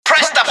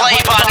play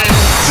button.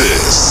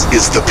 This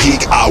is the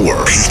Peak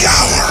Hour. Peak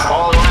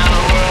Hour.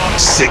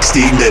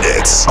 60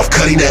 minutes of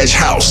cutting-edge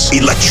house,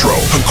 electro,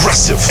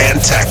 progressive, and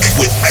tech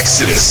with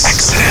Exodus.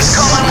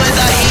 Coming with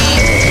the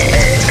heat.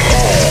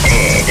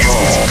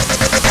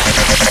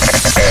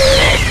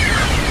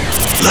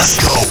 Let's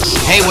go.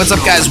 Hey, what's up,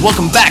 guys?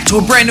 Welcome back to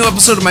a brand new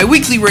episode of my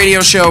weekly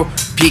radio show,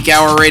 Peak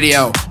Hour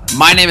Radio.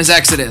 My name is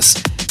Exodus.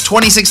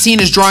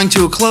 2016 is drawing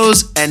to a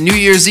close, and New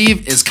Year's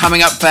Eve is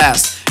coming up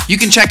fast. You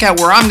can check out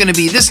where I'm going to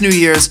be this New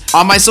Year's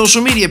on my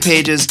social media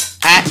pages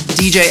at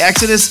DJ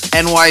Exodus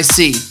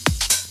NYC.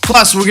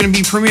 Plus, we're going to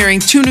be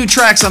premiering 2 new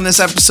tracks on this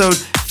episode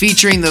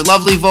featuring the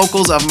lovely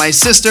vocals of my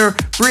sister,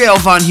 Brielle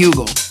Von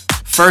Hugel.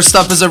 First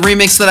up is a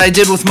remix that I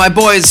did with my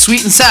boys,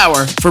 Sweet and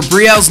Sour, for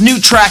Brielle's new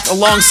track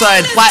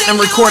alongside platinum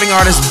recording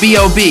artist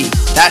B.O.B.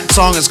 That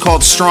song is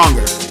called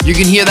Stronger. You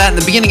can hear that in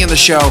the beginning of the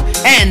show,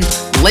 and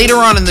later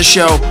on in the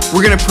show,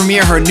 we're going to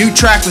premiere her new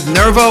track with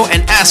Nervo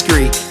and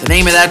Askery. The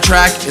name of that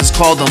track is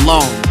called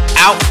Alone.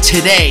 Out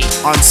today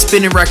on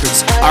Spinnin'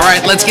 Records.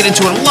 Alright, let's get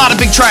into it. A lot of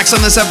big tracks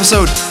on this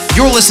episode.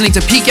 You're listening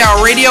to Peak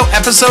Hour Radio,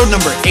 episode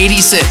number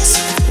 86.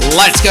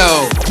 Let's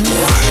go.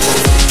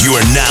 You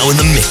are now in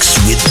the mix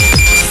with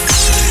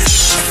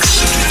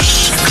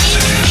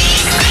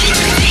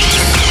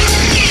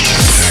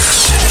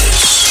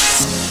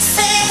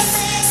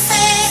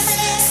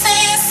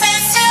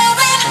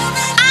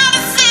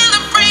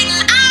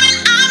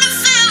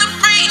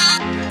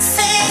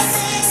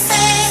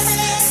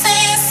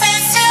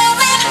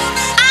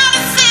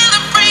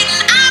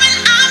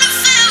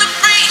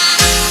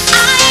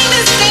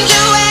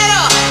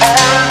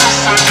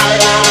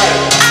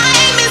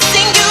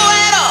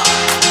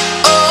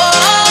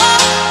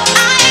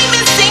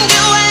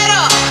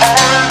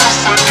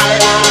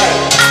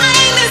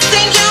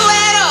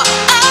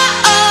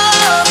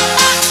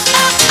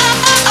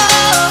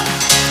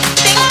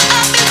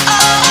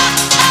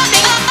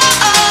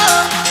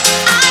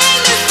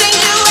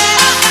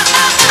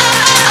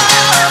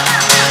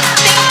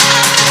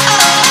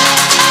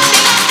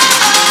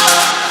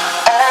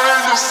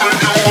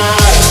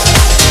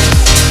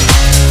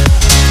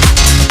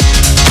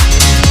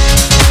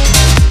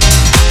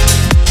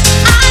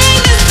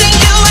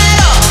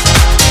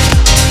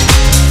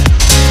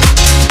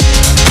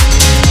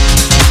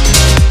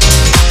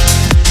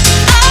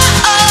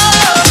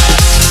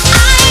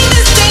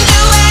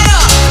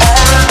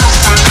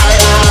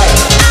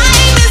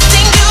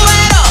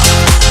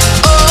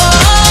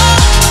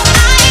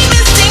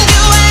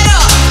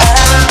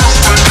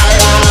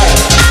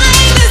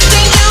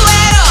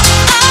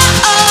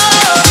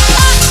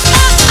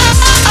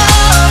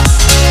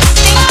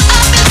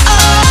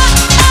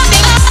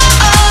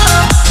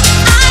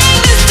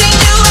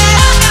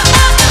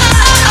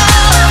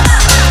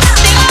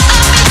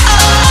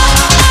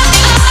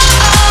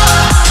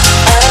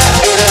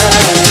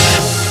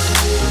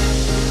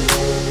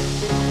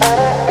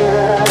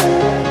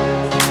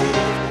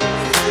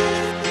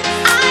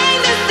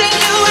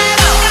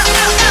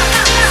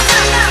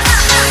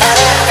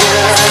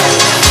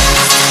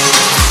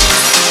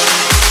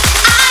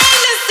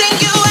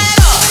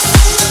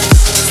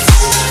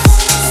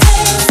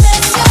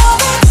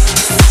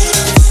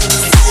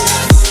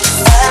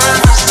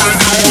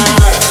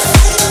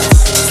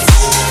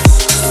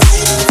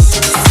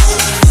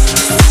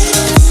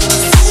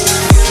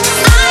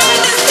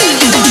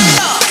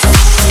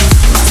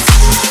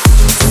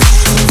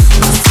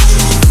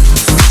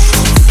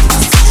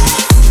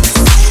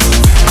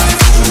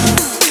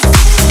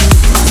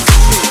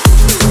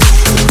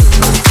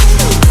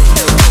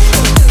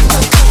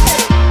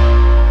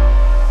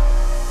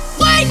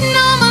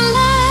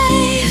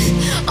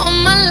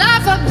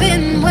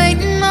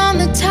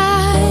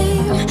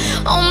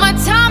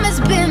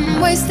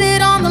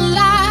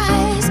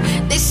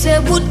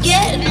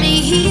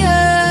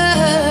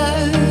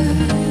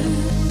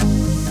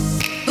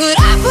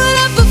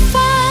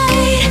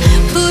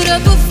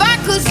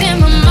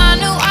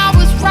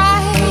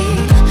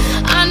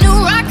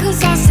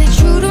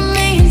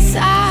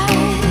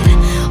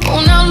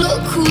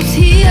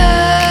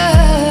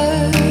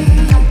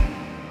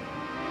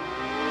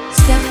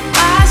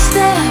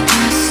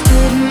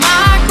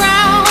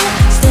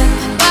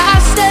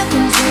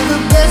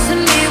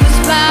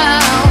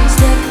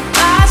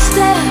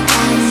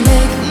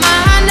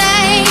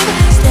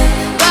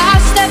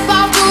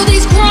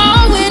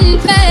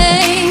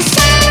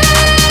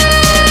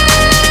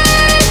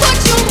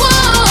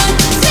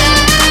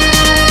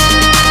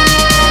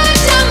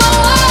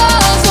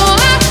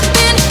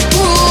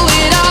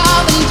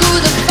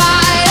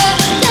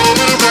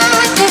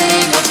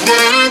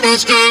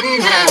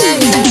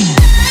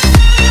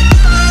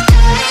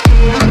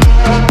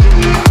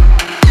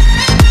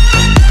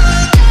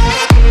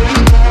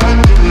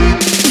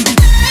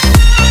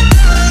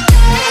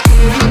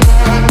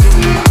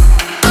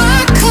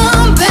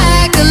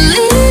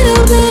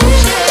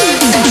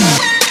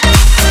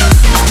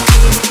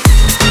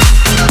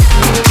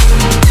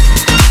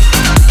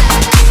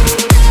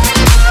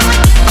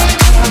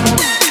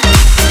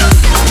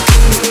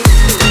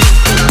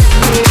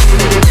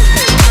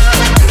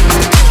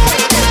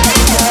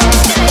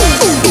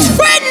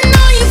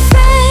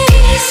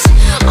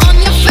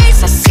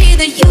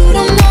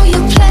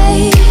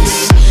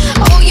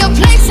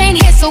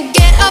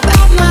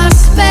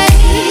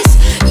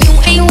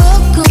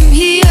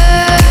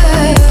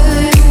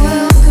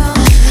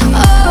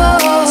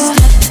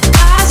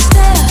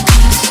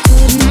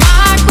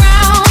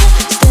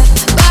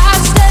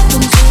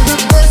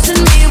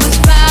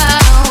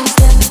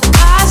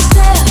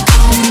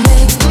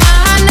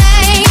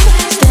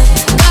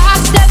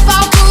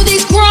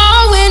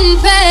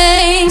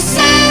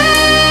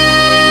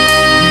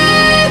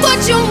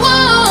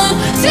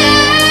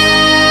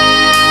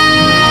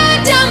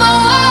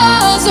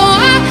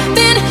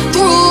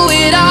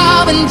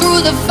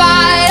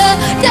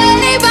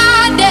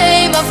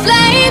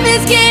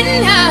is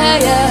getting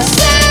higher.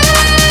 Say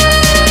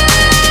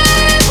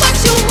what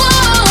you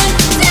want.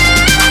 Say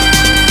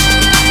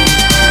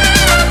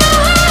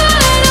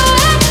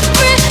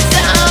every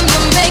time you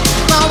make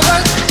my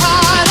work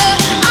harder,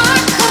 I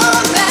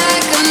come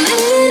back a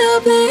little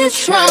bit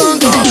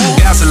stronger.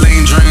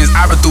 Gasoline dreams,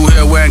 I been through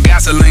here wearing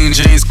gasoline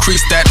jeans.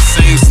 Creased at the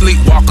seams,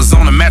 sleepwalkers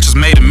on the mattress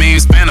made a meme.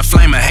 Span a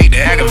flame, I hate the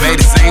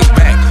aggravated scenes.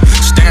 Back,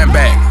 stand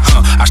back,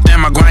 I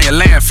stand my ground, you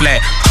laying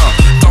flat,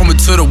 Throw me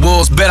to the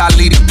wolves, bet I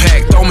lead the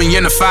pack. Throw me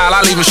in the file,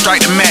 I'll even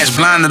strike the match.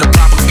 Blind to the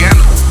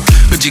propaganda,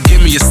 could you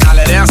give me a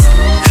solid answer?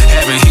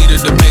 Having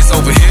heated debates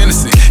over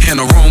Hennessy in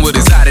a room with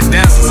exotic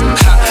dancers.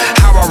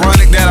 How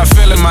ironic that I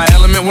feel in my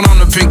element when on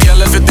the pink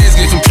elephant. Things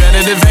get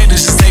competitive, ain't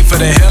this just stay for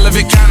the hell of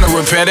it? Kinda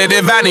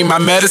repetitive, I need my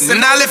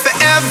medicine. I live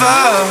forever,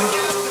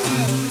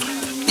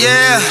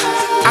 yeah,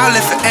 I'll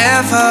live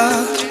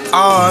forever,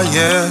 oh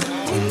yeah.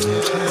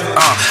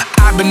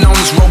 I've been on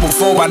this road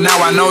before, but now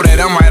I know that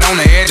I'm right on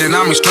the edge and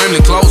I'm extremely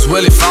close.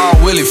 Will it fall,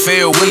 will it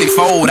fail, will it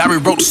fold? I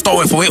rewrote the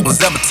story before it was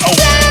ever told.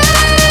 Say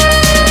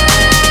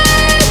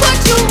what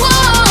you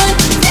want.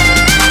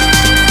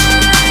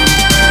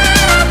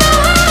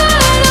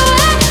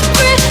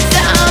 Say every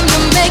time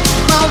you make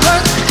my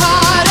work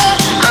harder,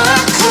 I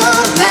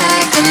come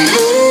back a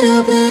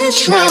little bit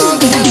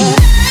stronger.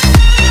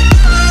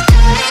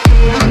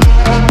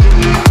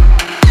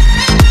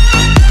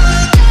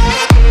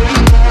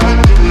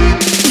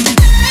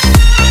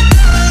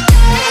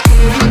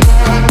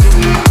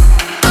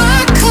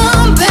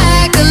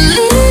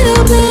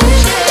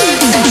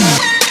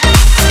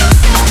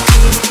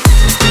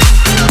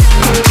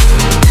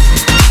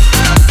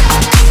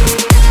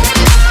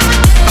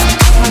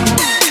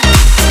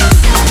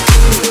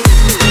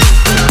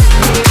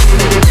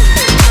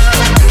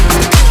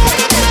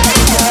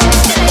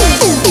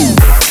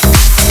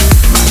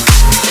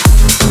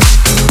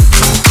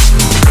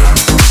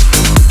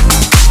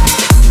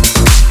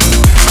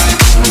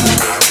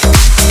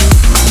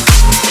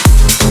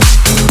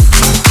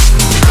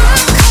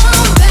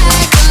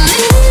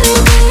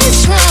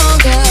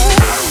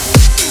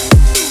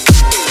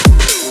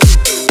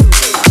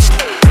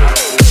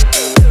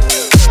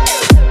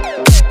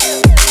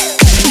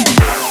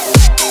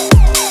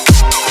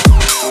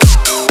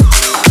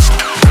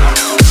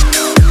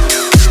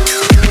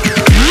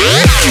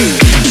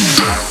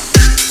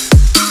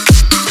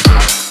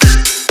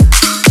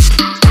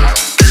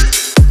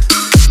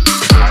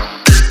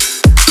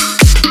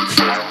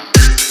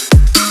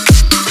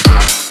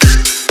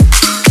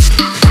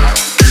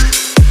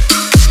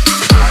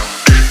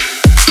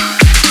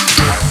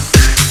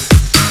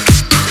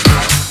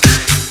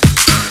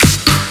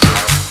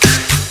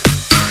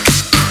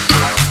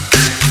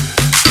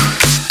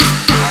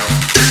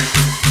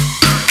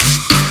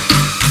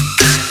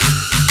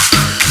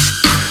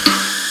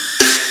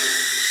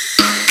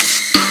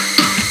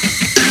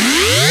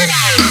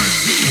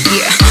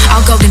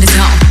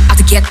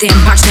 Then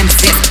watch them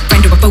assist.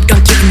 Render a vote, don't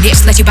kick a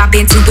niche. Let you vibe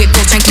into it,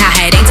 full strength, now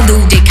head ain't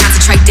deluded.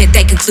 Concentrated,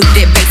 they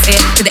concluded. Bass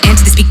head to the end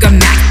to the speaker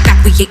Mac. Back,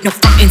 we ain't no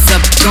frontin'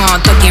 sub.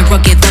 Gone, thuggin',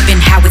 rugged, loving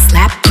how it's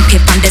slap. You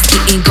can find us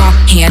getting gone.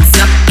 Hands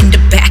up in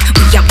the back,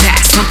 we out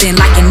back. Something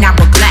like an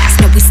hourglass.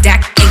 No, we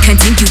stack and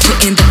continue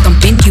putting the thump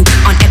in you.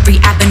 On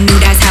every avenue,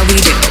 that's how we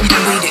do. How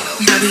we do,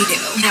 how we do,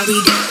 how we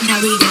do, how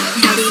we do,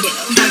 how we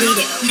do,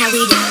 how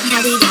we do,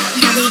 how we do,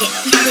 how we do,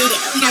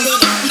 how we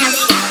do, how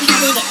we do, how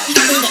we do, how we do, how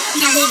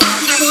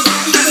we do, how we do, how we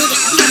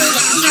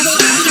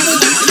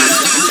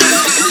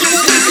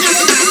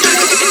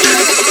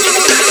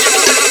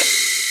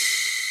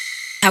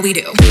do, how we do. How we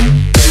do? How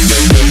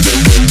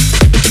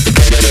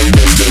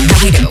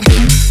we do?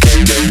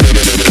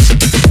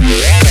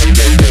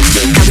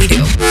 How we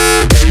do?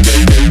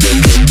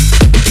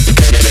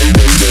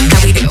 How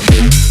we do?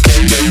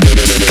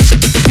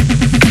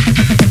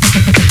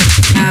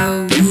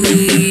 How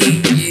we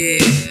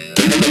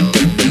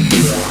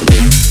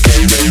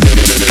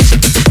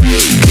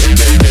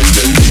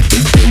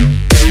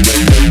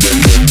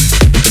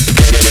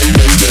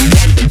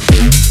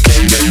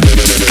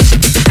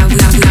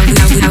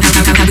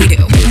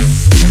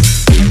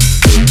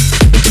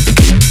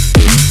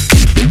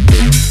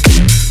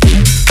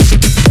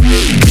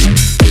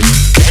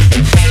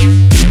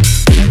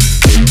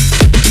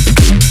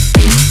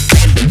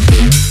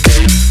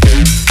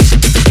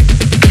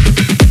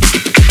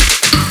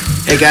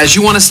Hey guys,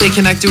 you want to stay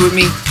connected with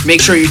me?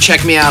 Make sure you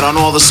check me out on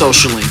all the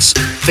social links.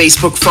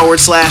 Facebook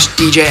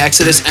 /DJ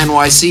Exodus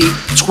NYC,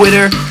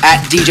 Twitter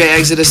 @DJ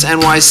Exodus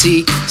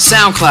NYC,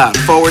 SoundCloud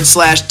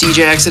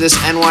 /DJ Exodus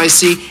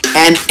NYC,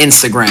 and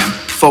Instagram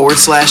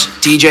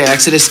 /DJ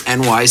Exodus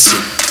NYC.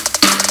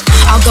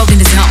 I'll go in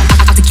the zone,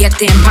 out to get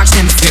them, watch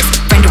them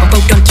assist. Render a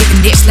vote, don't kick a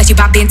niche. Let you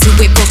vibe into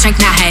it, full strength,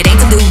 now head ain't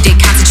deluded.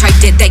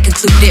 Concentrated, they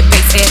concluded.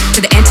 Bass head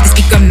to the end to the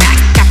speaker Mac.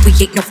 Back, we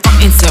ain't no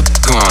frontin' sub.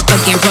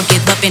 Again,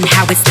 rugged, loving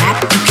how it's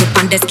slap. You can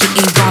find us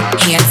getting wrong.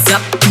 Hands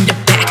up in the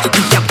back,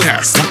 we out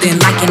there.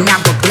 Something like an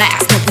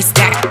hourglass. No, we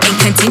stack and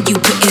continue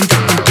putting the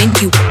thump in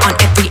you. On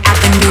every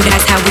avenue,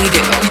 that's how we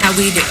do. How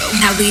we do,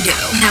 how we do,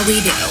 how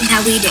we do, how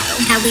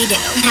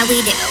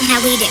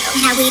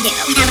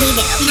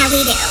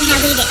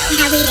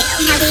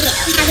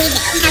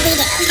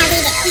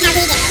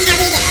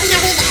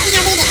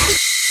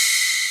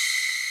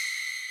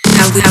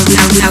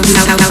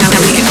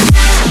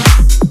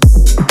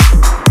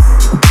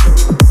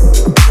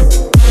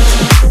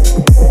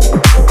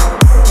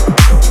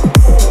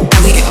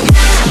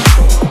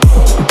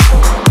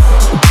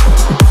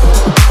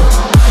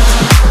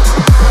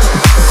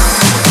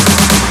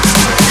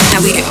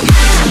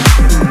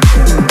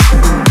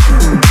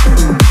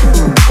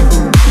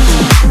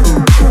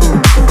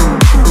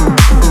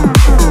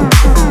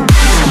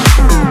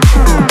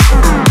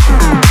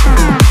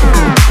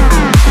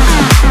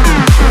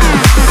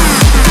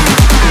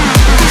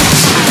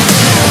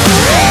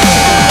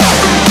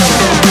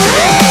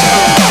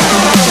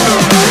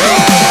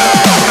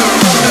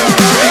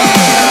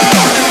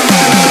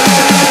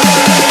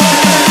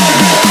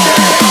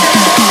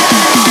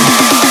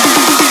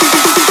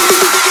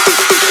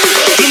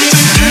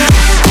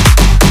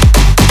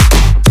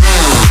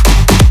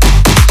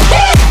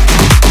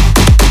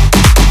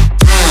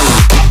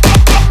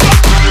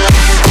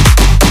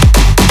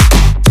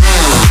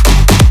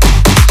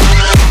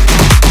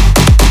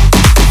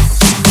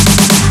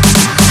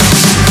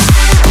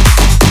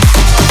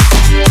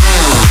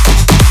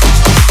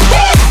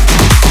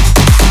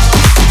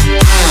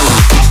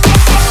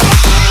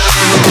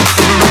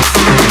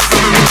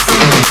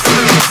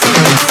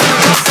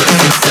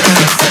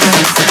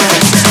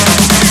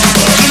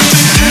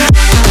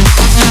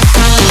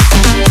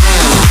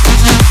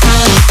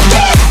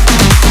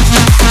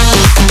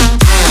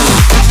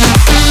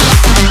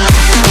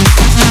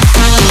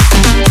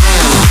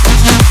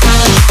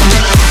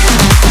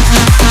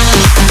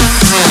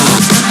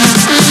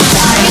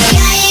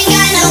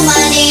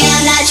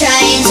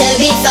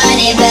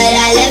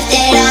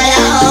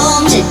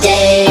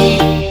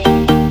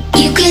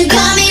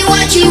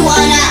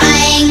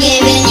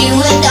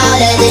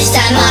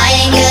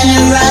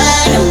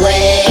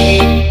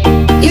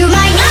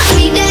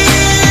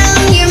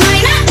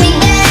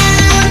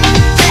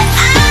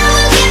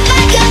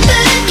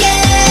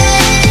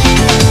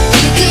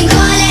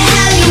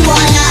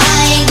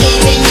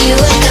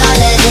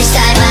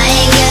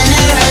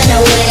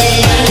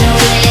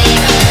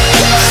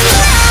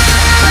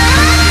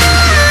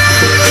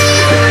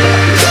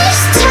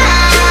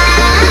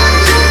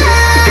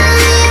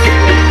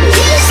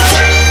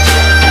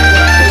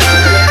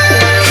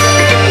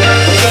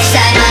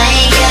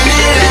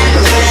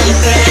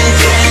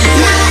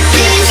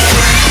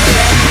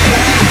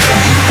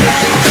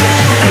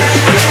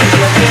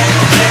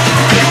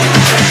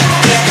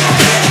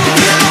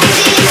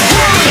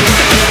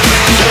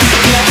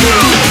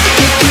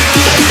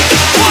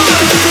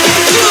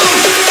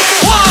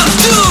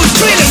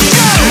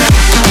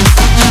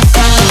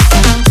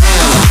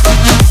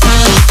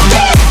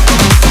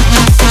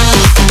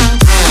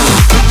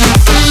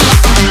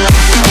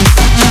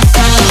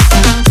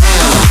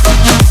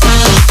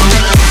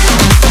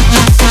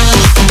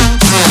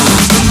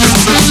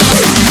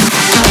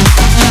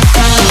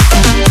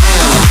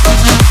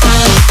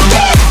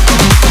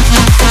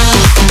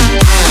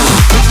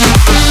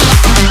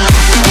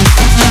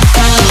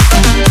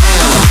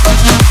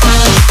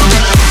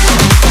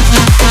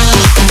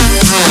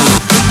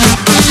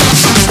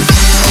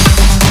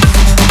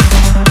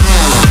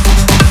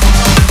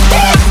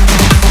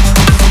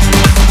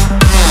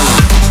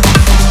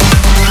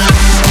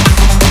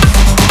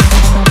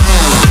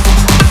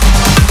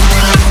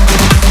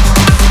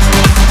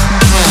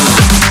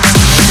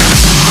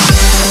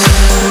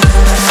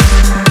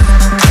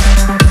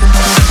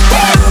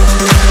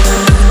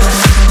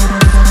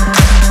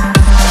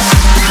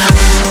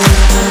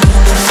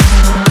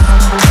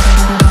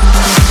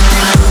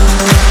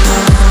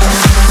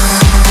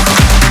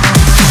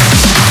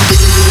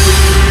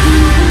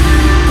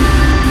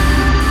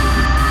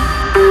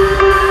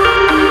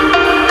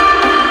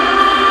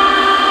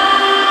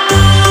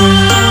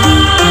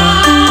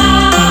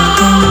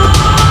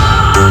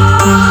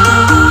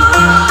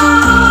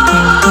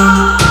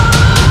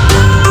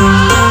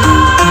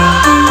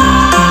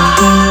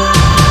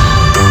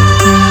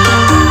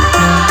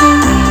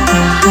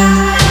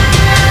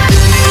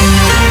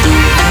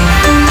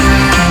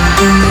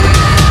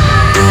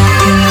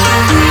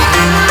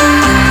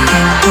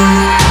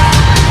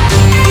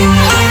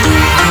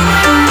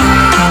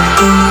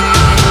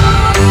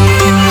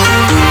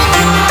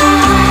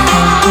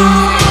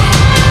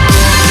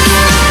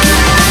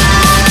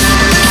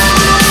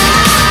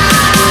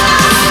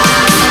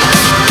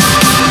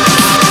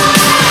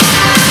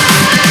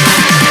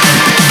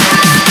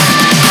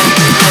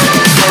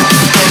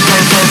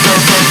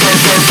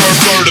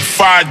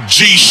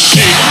G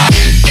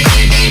shit.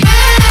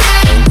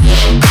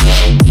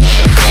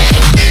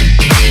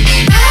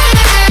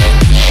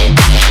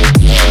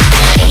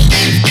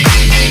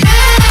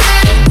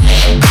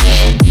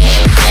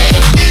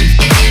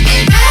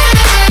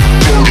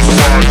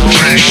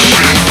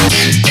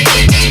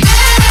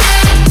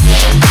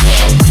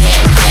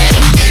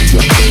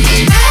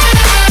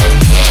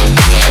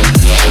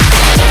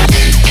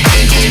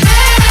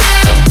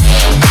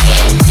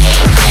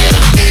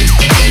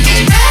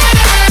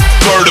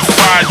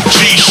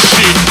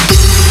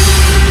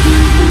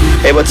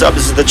 what's up?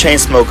 This is the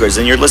Chainsmokers,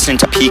 and you're listening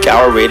to Peak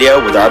Hour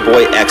Radio with our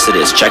boy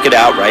Exodus. Check it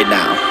out right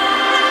now.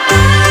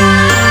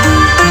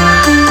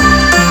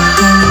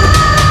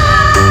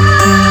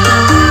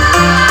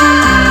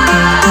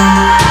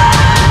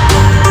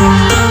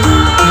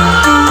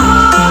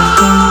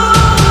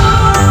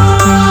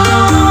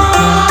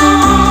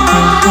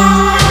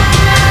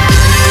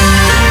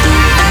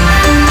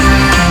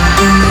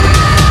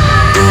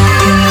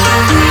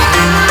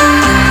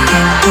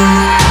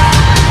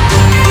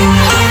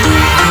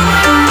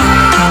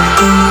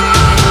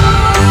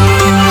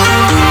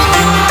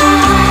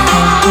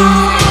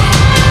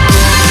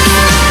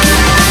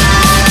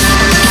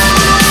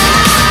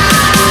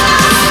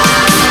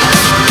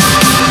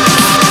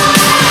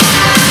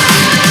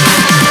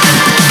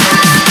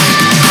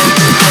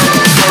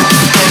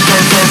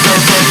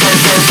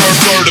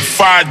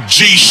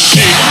 G shit.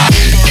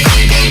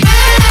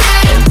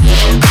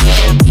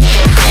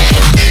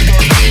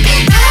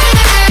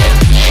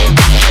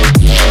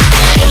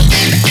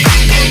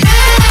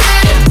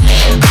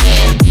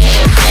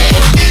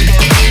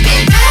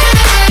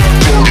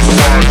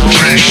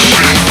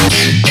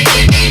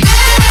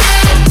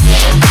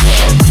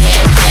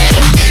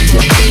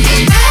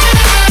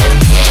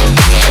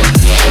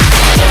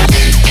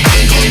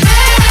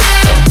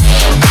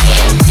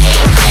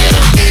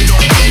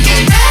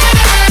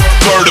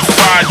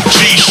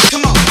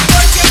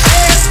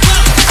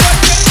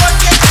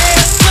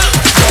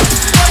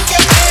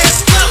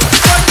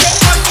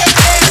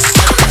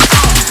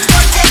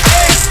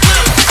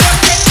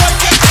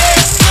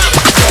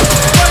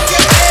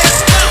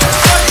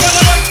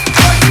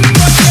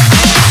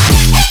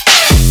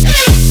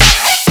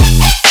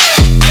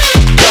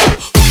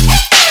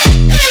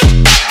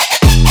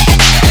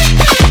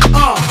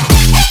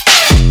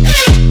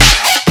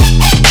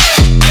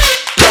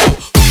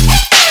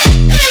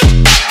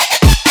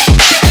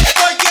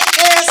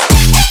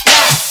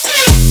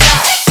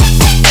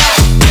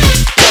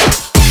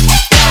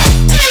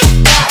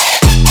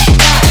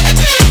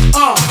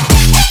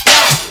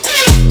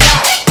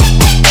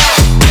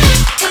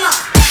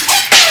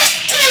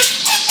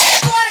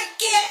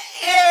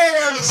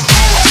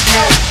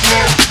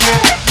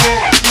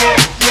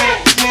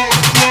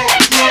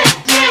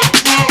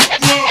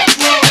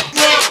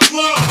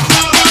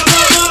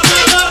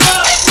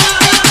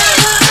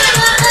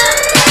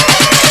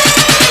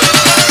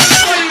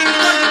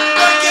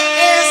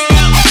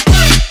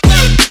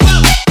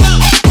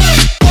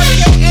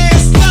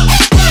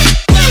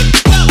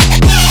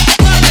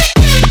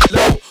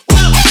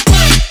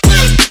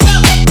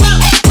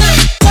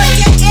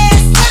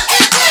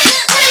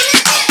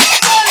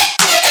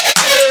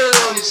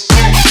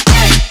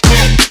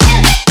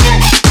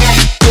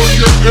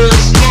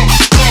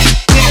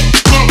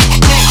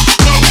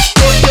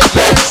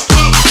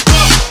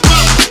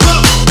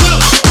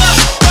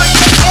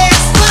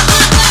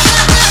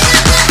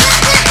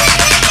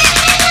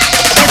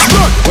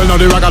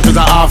 The rocket is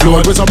a half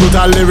load with some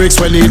brutal lyrics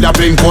when need a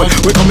pink code.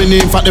 We coming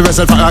in for the rest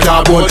of a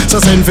cardboard. So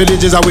send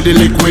villages out with the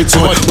liquid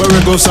sword. Where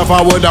we go step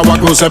forward and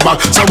what go step back.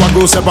 So what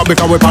go step up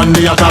because we pan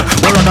the attack.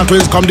 When rocket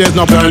twins come there's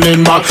no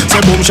turning back. Say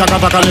boom shaka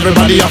attack and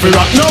everybody have to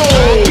rock. No!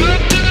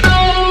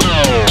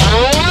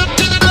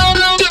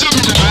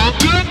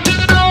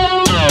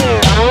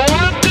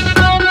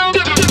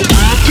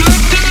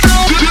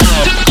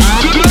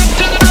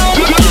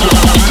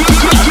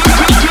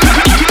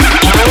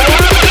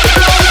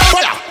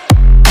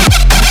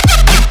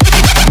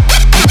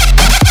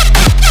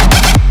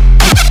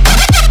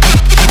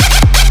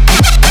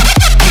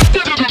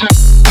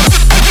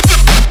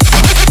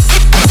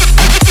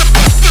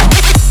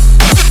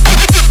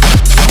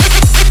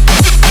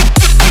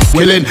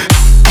 Willing.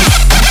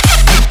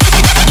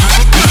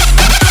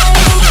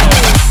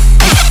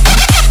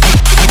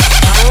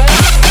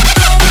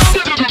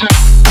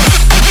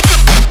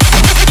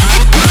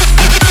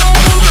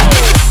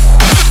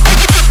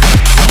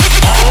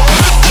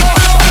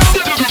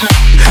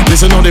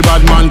 Listen how the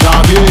bad man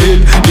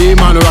talking. The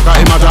man rocker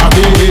him a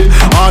talking.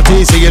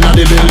 RT singing at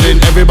the building.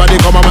 Everybody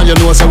come on man, you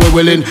know say we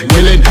willing.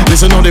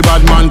 Listen how the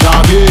bad man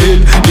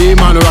talking. The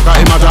man rocker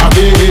him a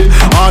talking.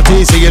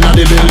 RT singing at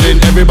the building.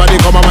 Everybody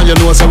come on man, you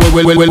know say we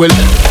will.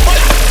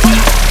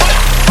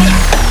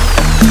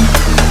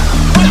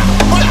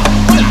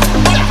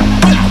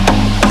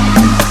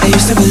 I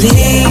used to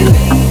believe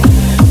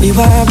we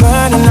were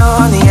burning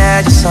on the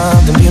edge of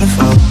something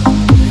beautiful,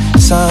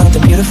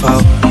 something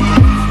beautiful.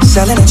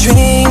 Selling a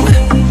dream,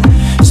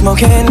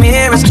 smoking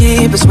mirrors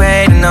keep us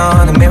waiting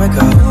on a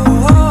miracle,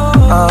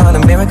 on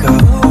a miracle.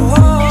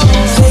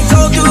 They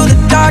go through the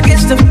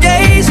darkest of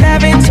days,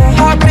 having to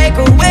heartbreak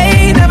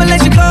away. Never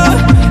let you go,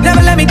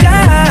 never let me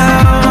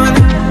down.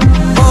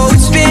 Oh,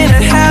 it's been a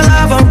hell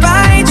of a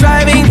ride,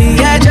 driving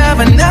the edge of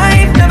a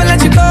knife. Never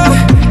let you go,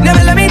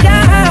 never let me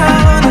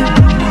down.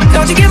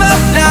 Don't you give up,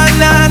 nah,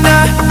 nah,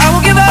 nah. I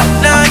won't give up,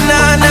 nah,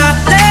 nah, nah.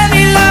 Let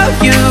me love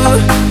you,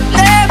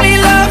 let me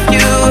love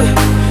you.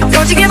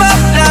 Don't you give up,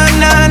 nah,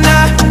 nah,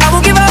 nah. I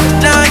won't give up,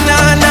 nah,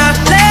 nah.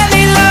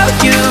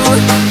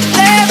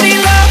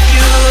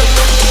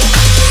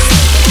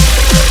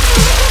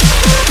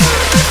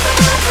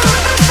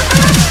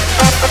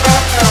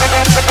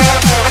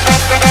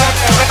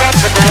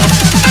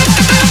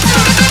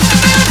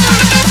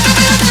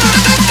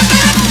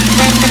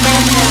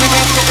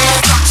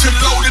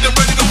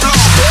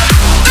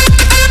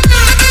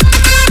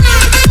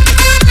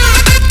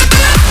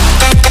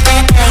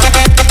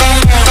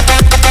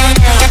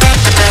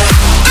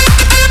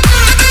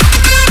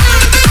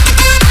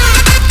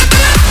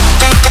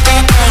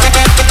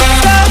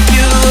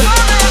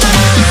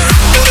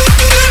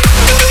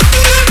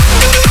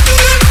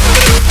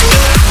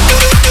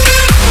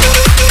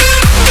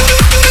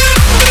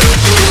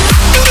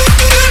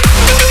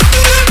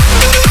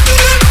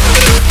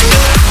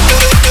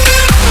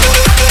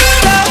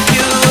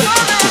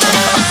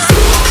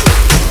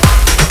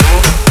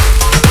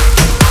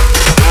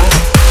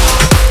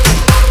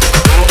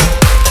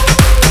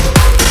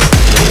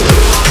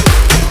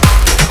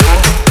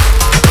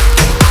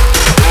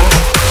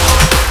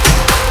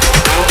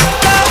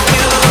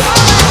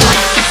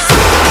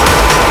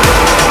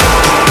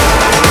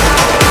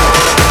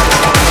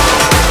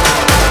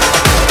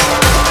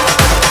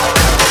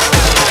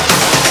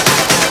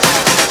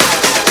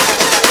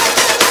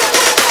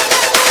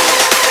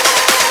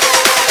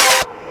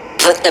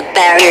 Put the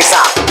barriers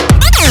up.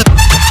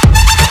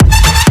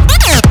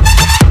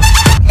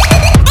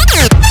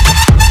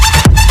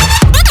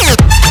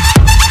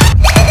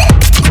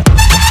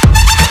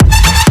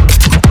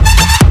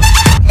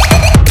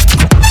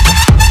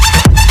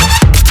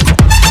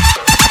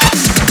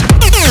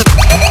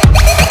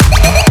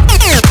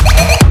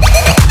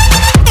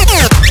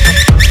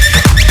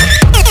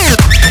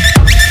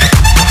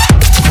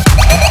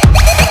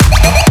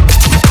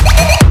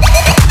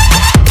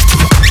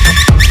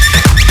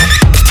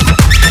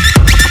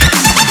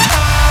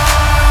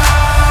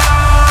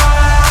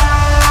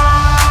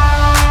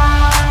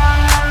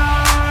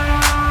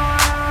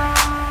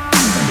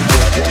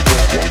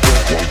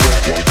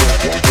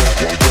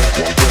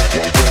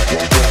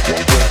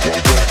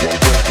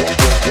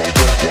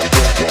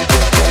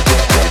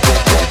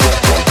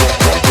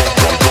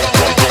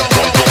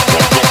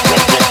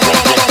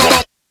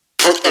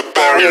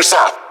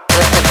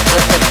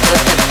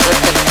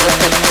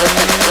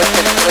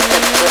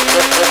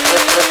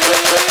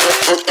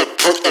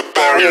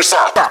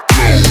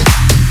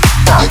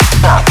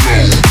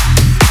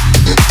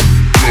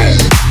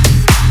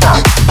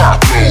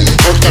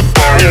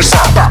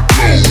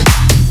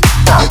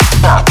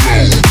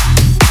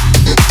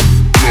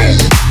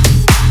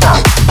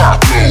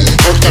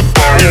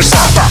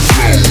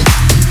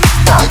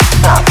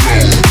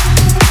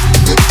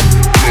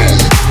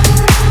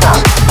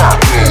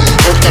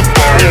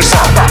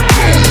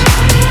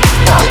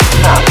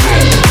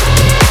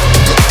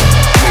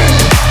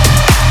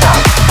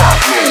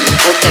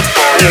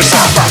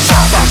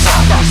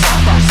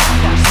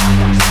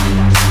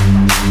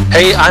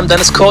 Hey, I'm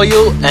Dennis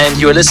Koyu, and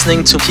you're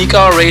listening to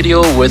Peakhour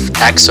Radio with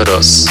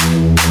Exodus.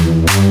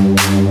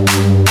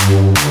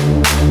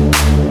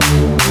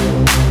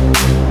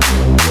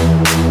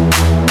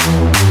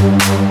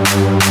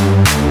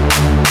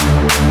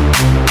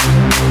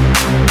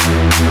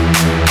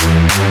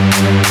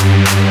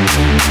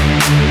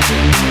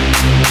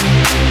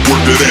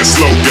 Work that ass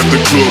slow, got the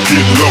club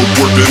getting low.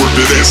 Work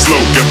that ass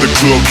slow, got the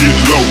club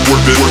getting low.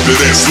 Work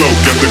that ass slow,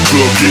 got the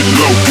club getting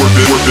low. Work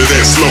that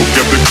ass slow,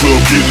 got the club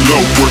getting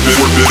low. Work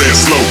that ass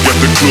slow, got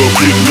the club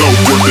getting low.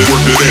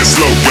 Work that ass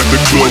slow, got the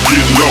club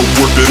getting low.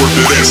 Work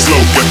that ass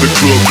slow, got the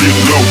club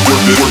getting low.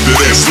 Work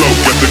that ass slow,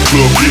 got the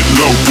club getting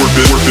low. Work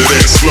that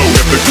ass slow,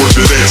 got the work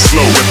that ass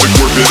slow, got the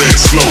work that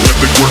ass slow, got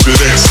the work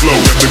that ass slow,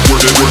 got the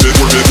work that ass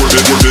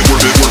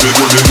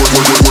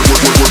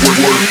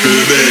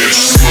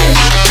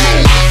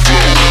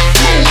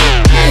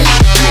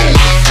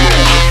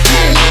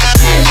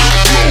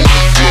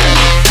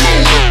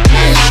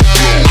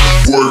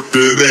work that ass. Work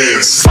that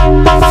ass.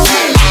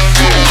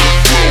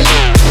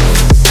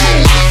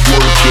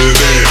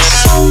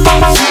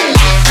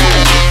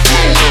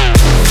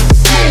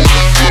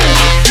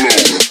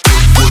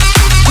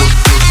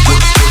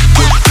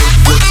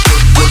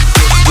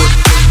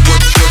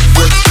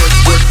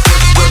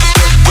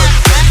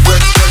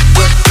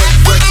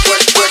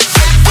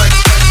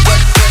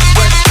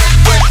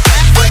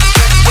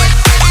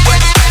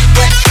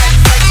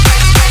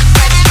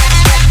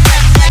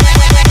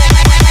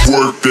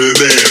 Work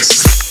that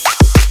ass.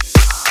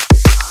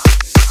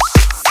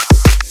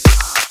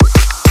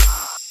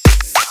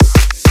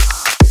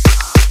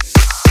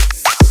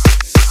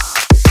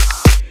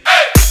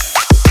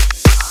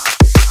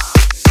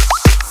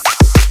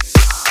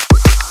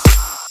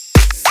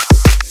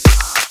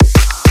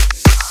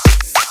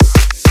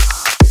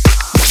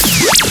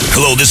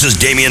 Hello, this is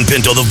Damian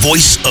Pinto, the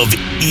voice of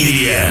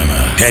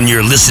EDM, and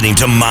you're listening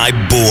to my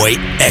boy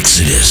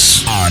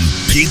Exodus on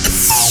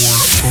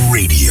Peakhour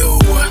Radio.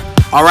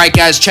 All right,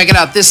 guys, check it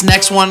out. This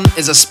next one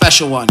is a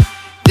special one.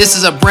 This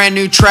is a brand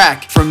new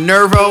track from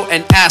Nervo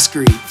and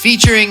Askery,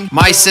 featuring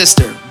my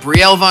sister,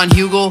 Brielle Von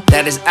Hugel,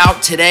 that is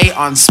out today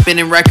on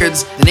Spinnin'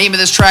 Records. The name of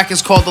this track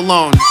is called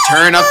Alone.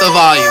 Turn up the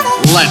volume.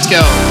 Let's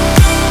go.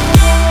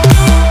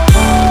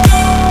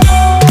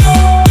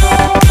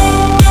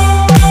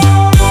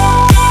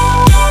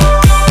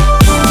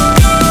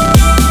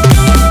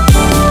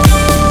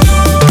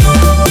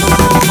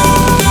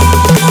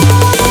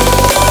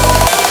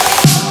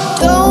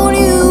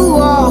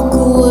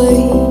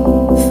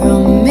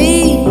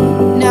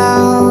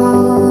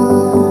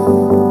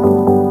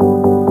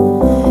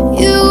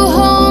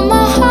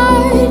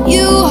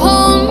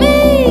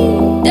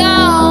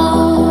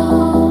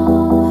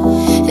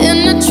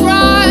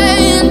 Try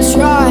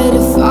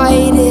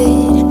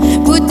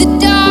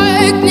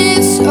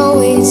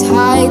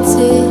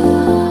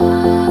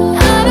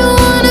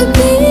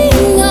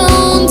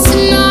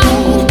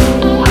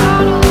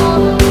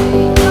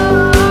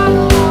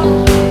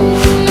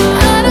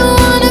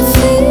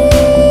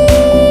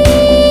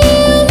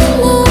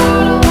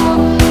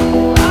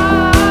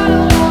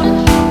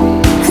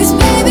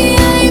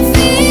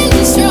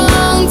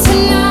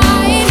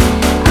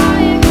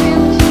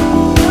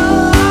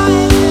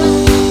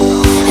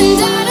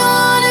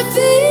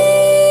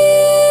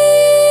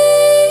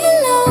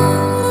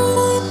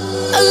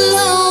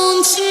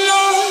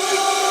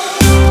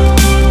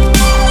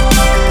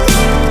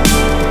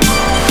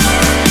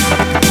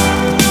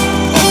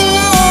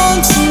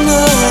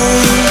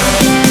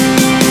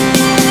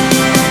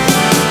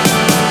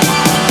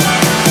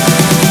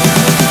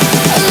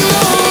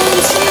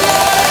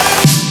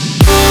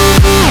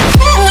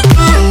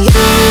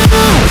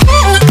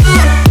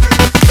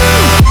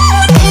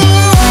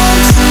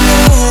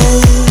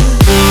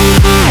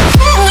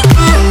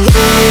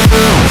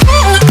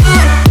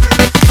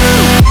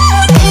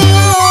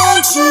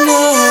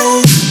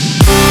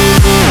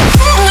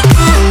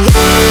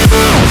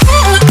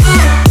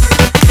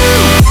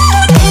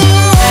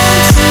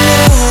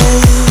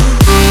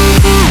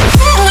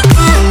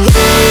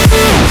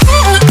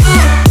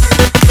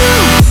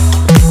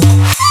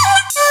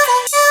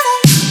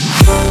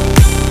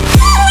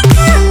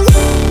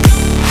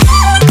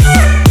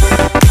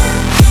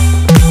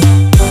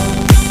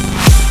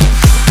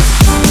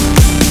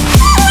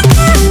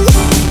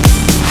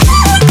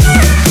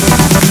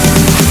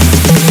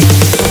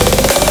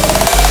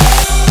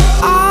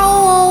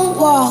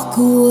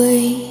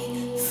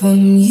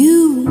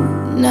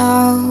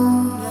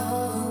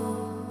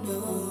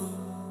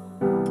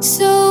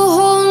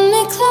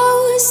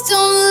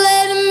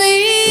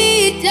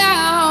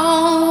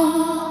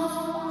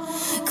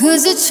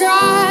have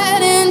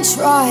tried and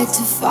tried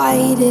to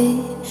fight it,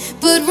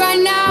 but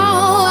right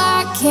now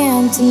I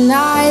can't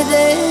deny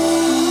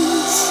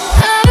this.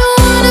 I don't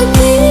wanna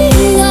be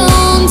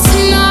alone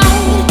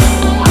tonight.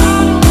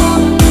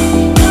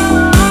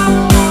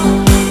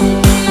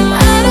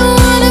 I don't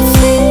wanna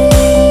feel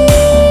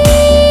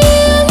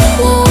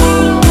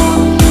alone.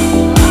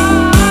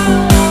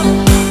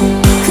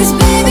 'Cause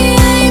baby,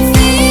 I ain't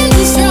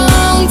feeling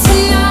strong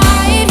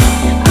tonight.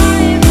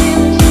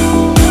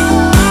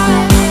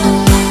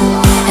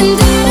 And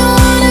I don't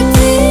wanna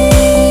be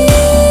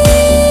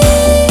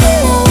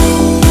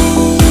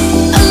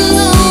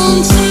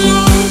alone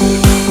tonight.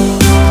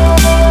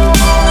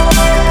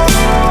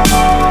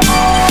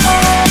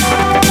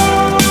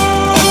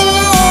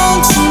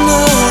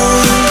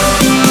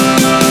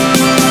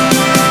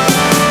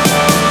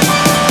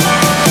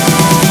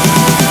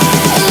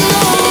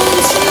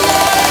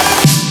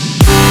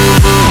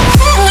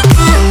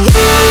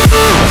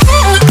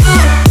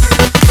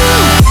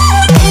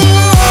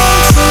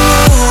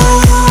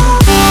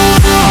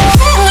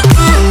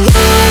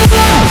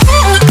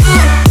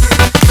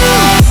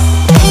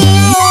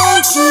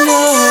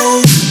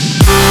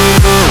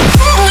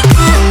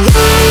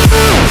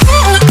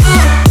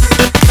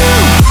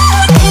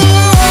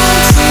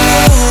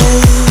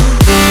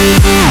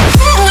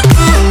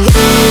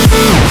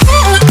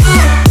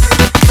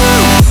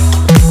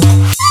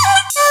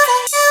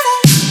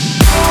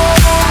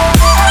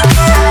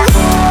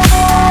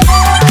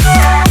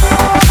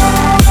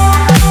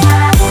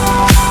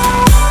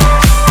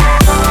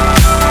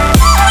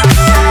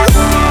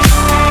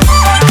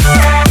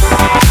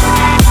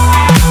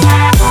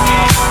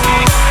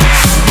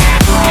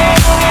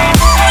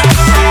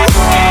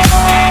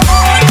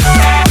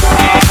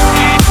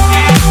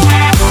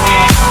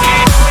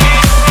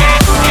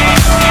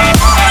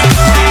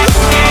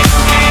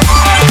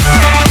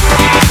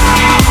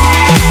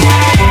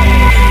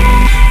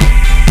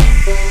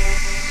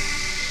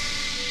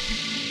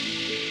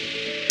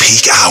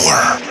 Peak Hour.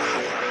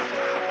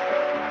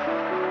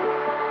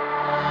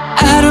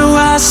 How do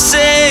I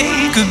say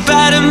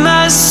goodbye to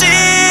my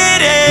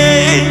city?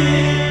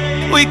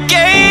 We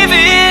gave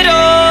it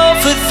all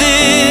for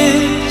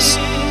this.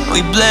 We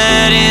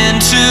bled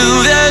into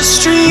the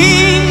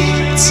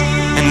streets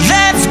and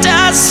left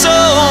our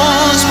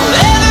souls.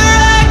 Wherever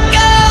I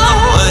go,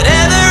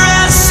 whatever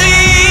I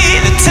see,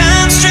 the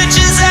time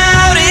stretches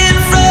out in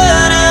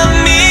front of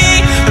me.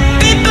 The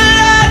people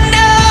I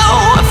know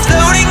are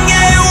floating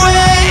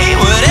away.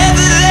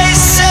 Whatever they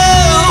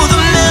sow,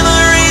 the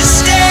memories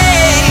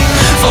stay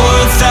for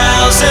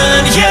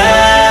 1,000 years.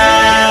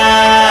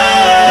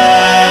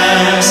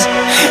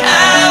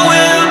 I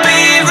will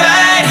be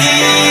right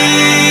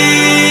here.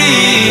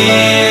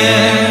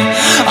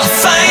 I'll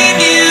find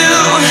you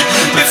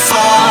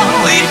before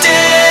we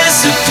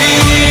disappear.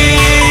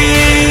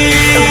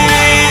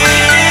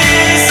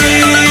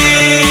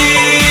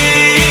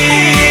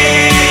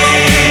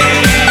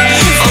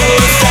 For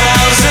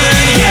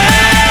 1,000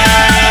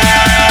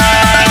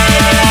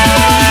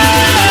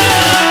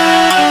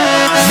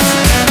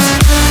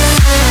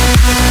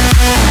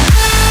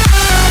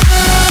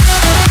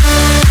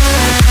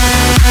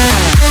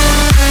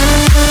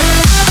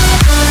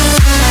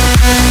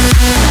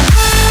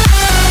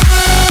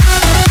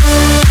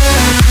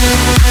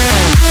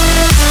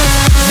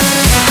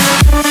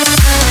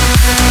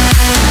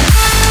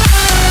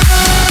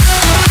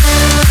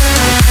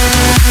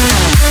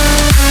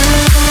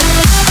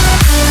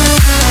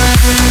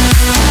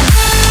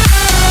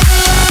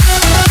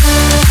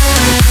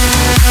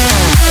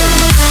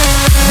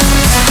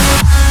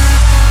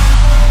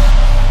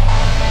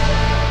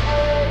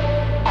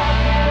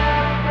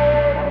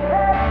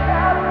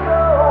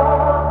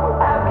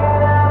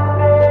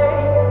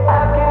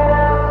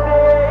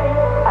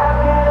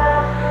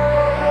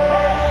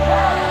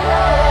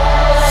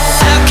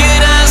 How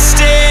can I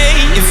stay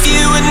if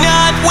you were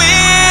not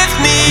with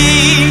me?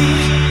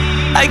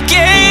 I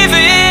gave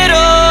it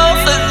all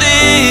for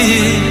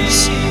this,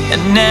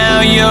 and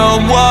now you're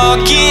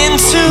walking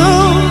to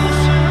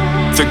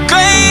the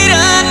great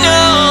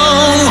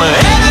unknown.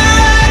 Wherever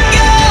I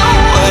go,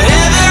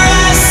 whatever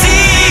I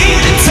see,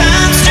 the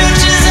time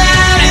stretches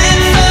out in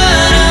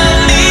front of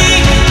me.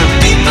 The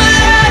people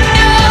I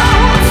know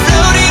are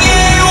floating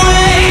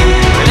away.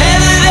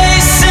 Whatever they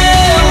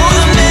sow,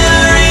 the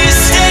memories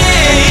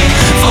stay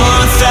for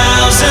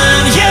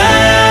 1,000 years.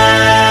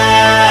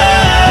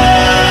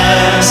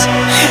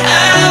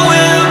 I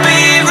will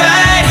be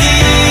right here.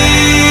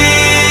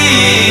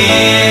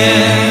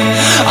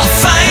 I'll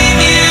find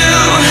you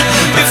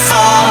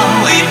before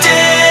we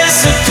disappear.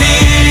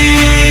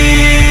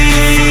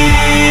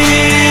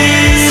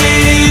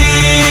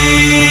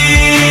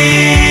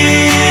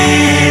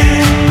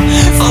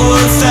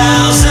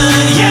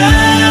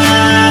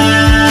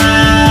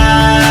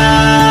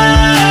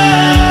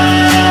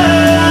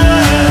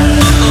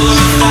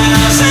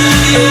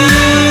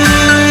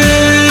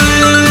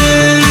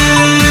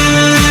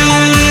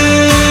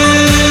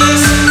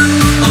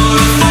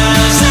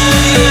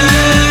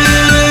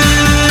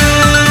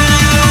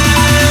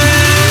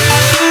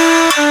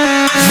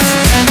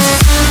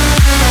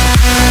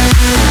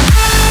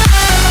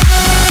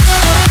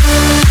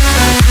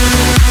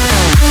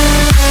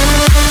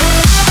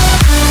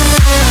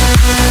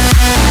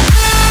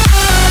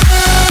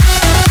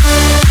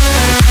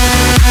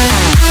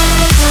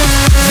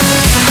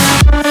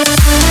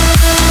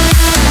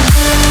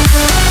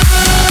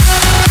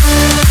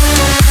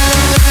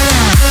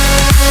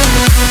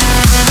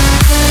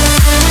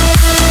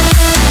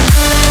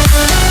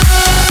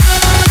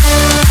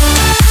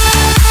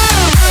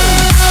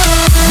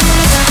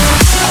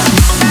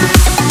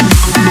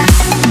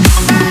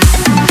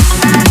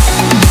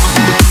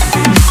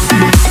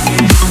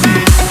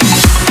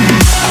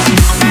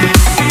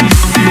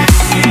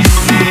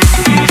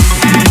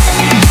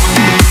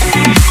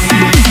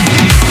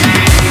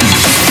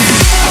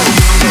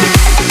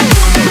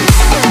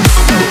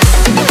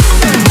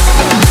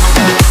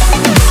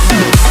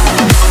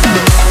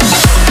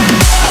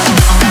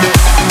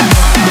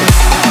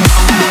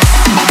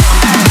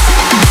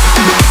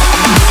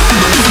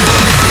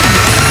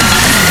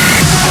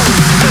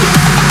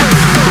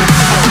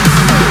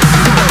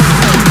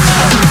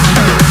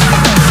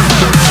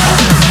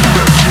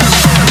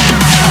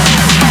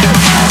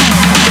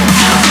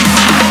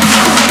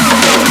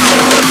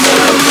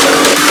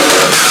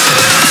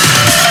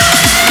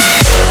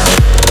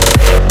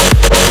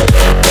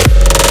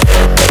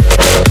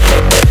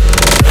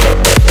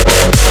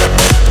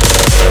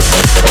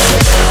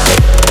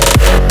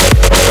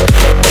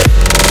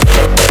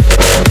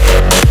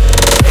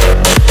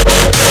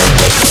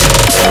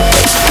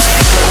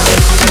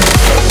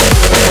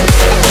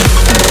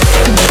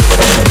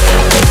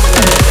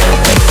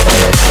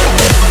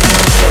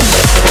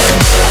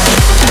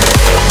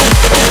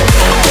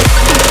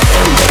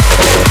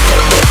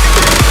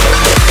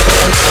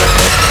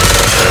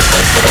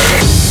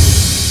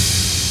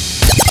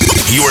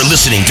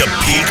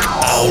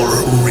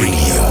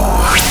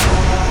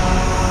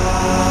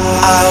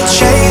 I'll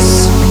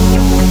chase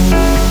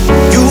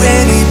you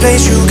any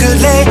place you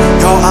could lay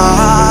your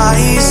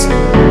eyes.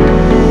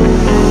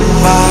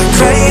 By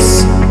grace,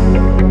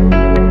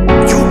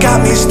 you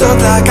got me stuck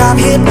like I'm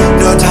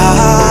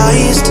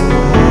hypnotized.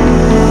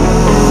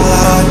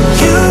 But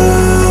you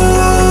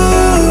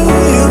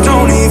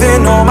don't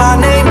even know my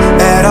name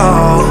at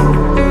all.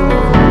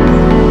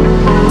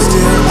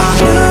 Still I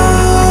know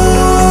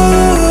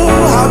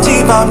how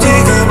deep I'm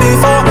digging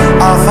before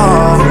I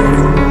fall.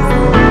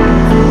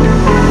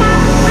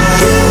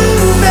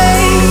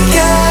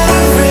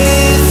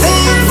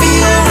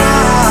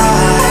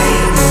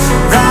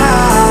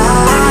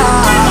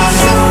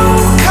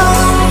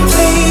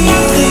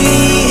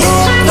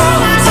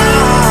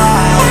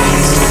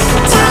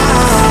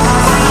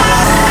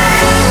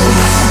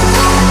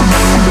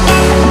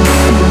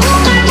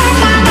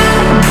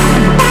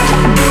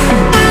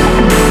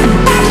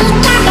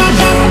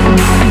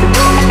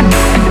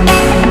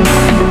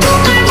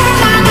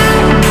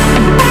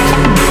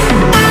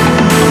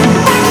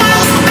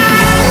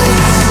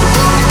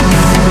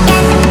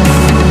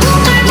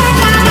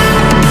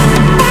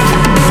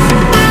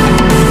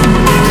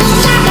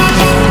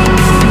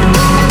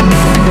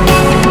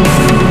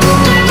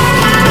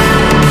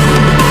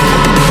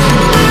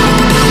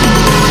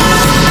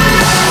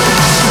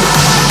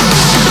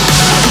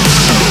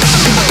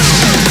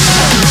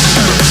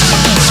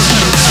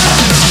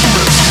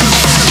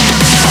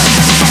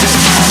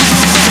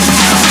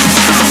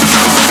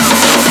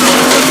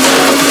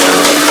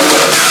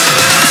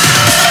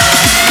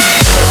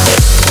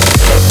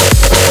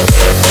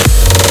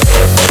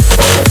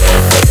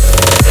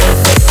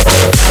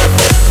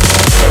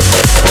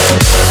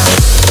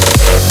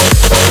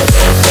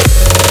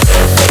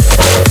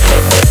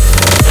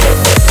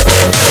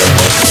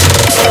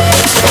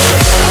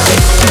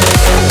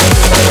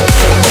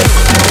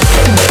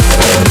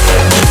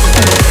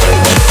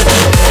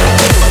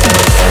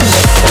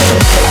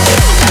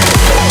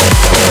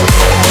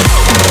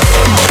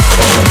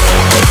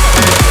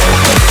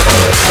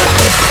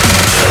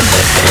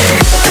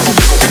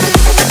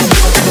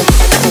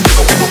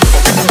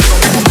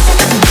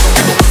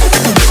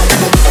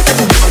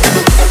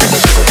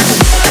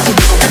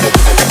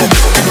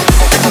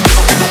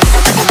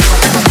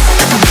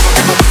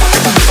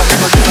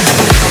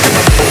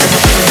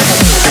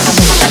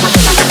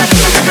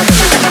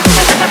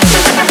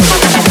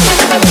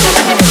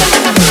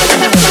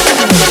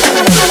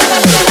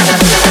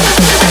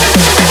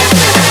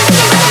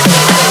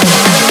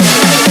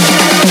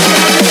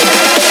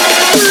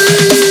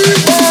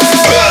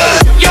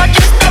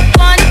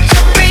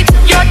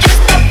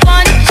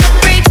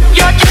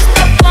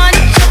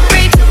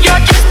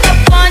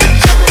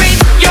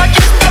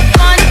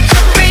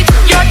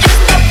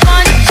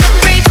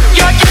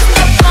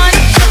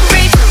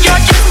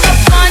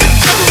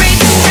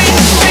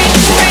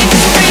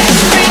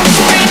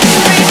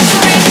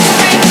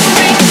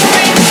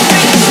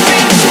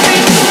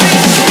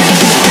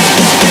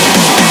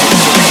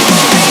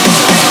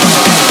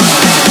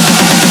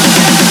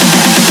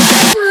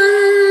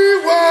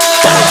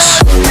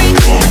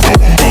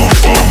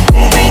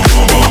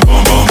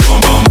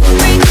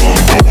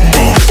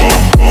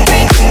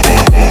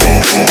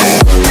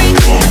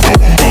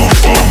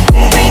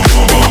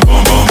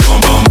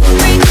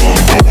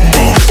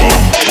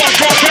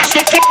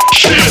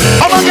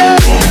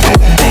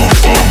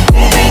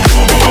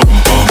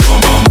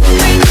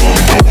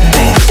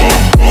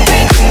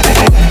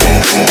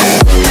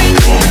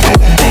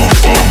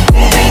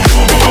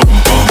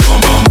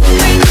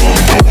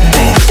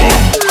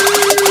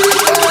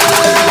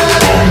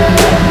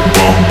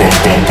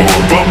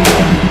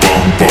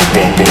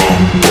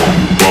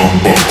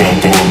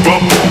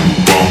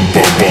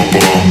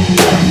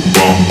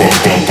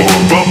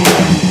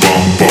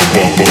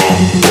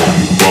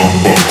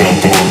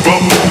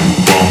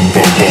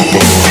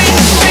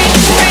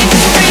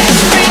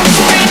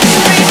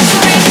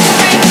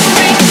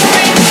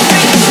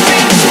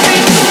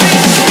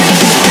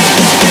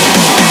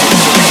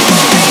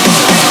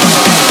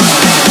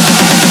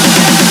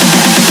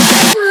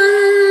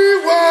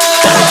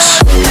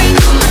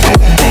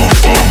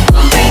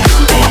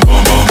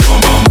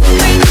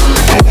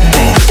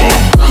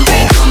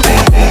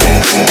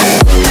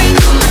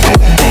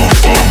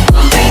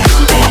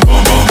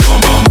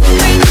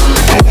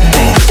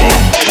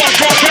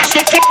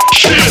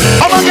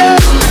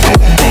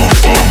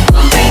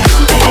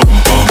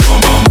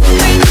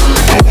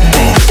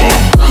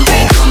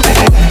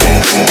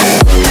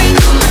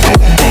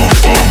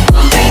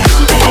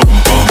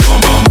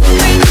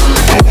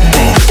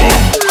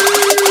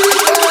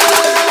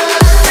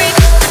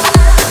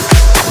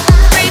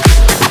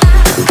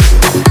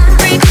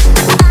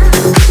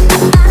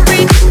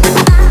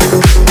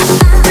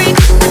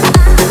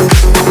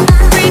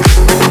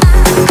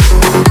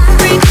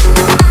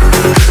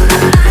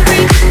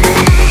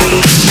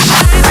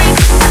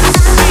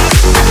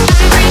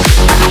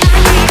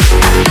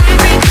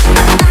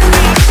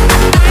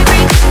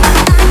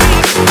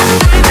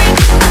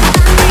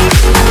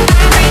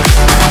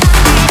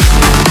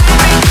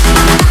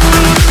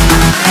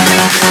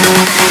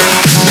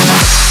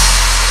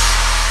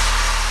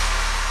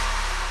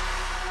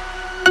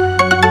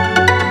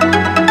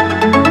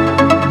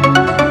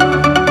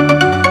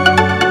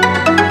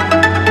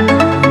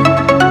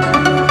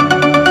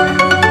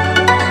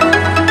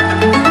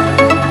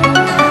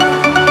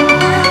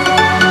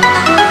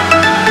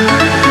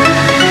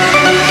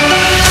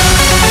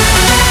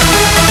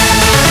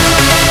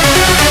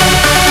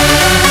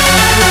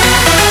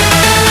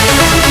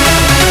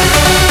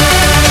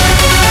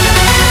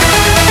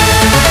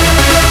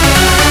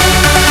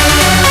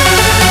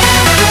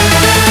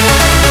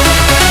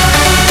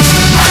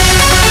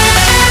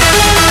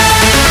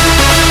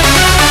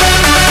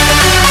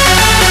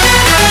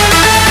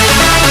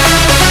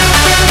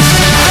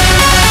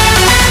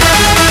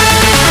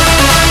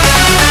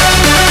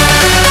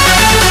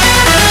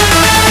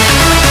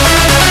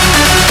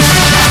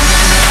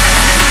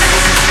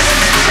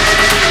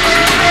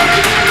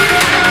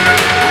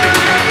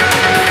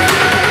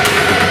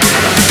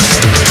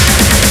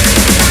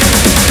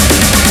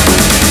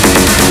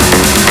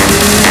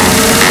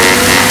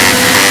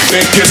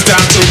 Make it down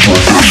to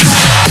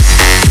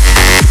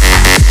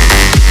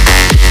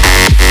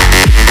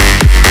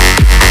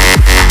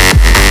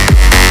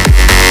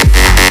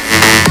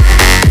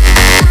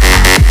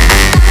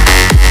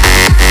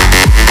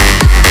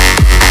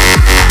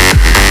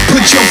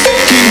put your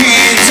fucking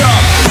hands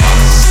up.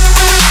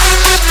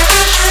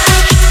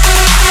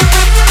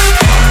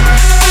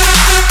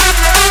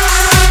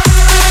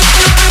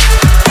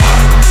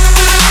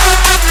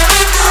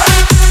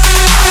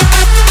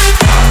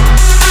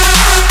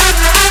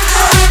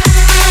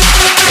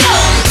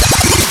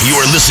 You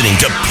are listening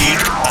to Peak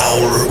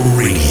Hour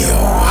Radio.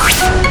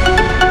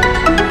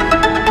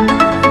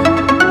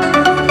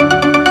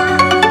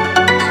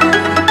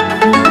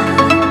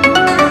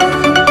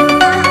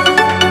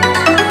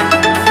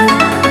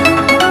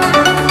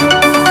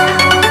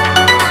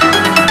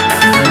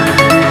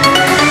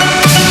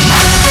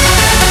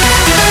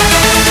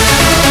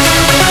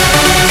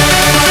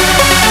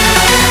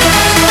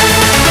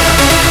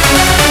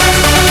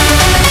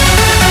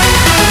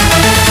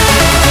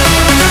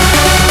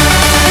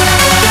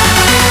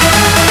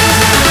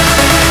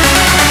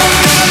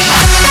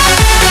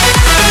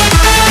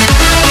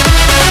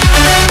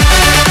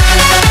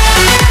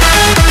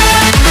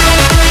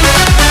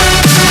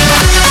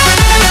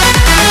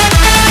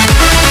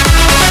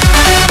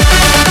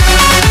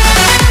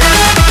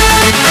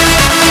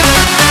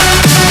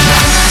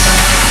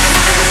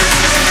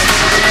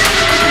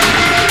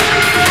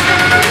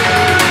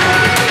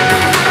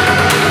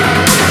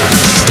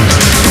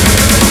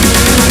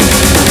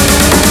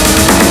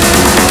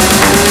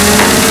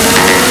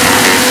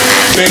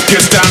 make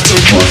it down to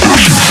put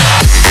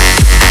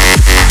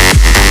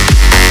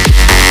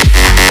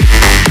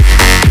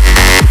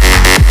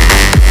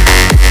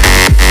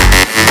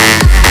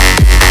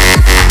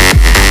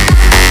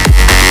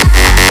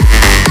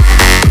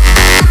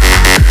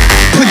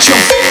your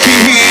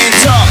fucking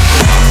hands up.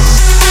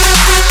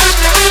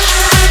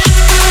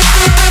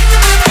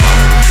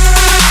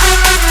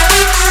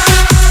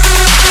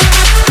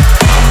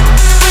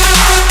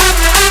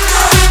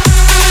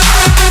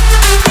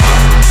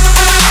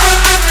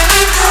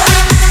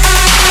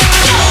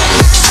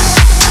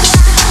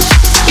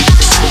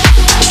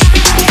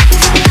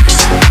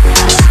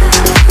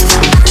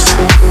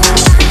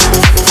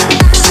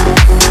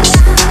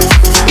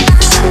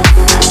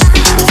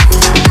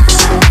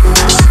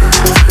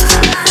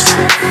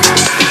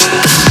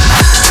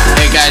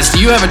 Do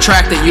you have a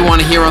track that you want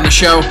to hear on the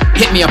show?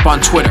 Hit me up on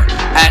Twitter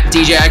at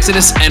DJ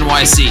Exodus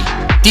NYC.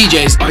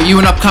 DJs, are you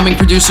an upcoming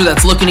producer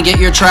that's looking to get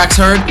your tracks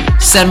heard?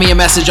 Send me a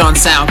message on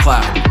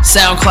SoundCloud.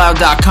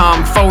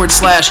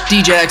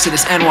 SoundCloud.com/DJ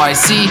Exodus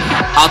NYC.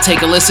 I'll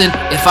take a listen.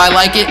 If I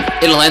like it,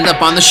 it'll end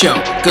up on the show.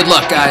 Good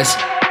luck, guys.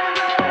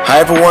 Hi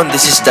everyone,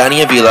 this is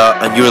Danny Avila,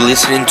 and you're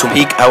listening to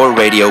Peak Hour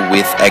Radio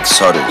with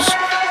Exodus.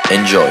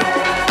 Enjoy.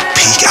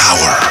 Peak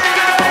Hour.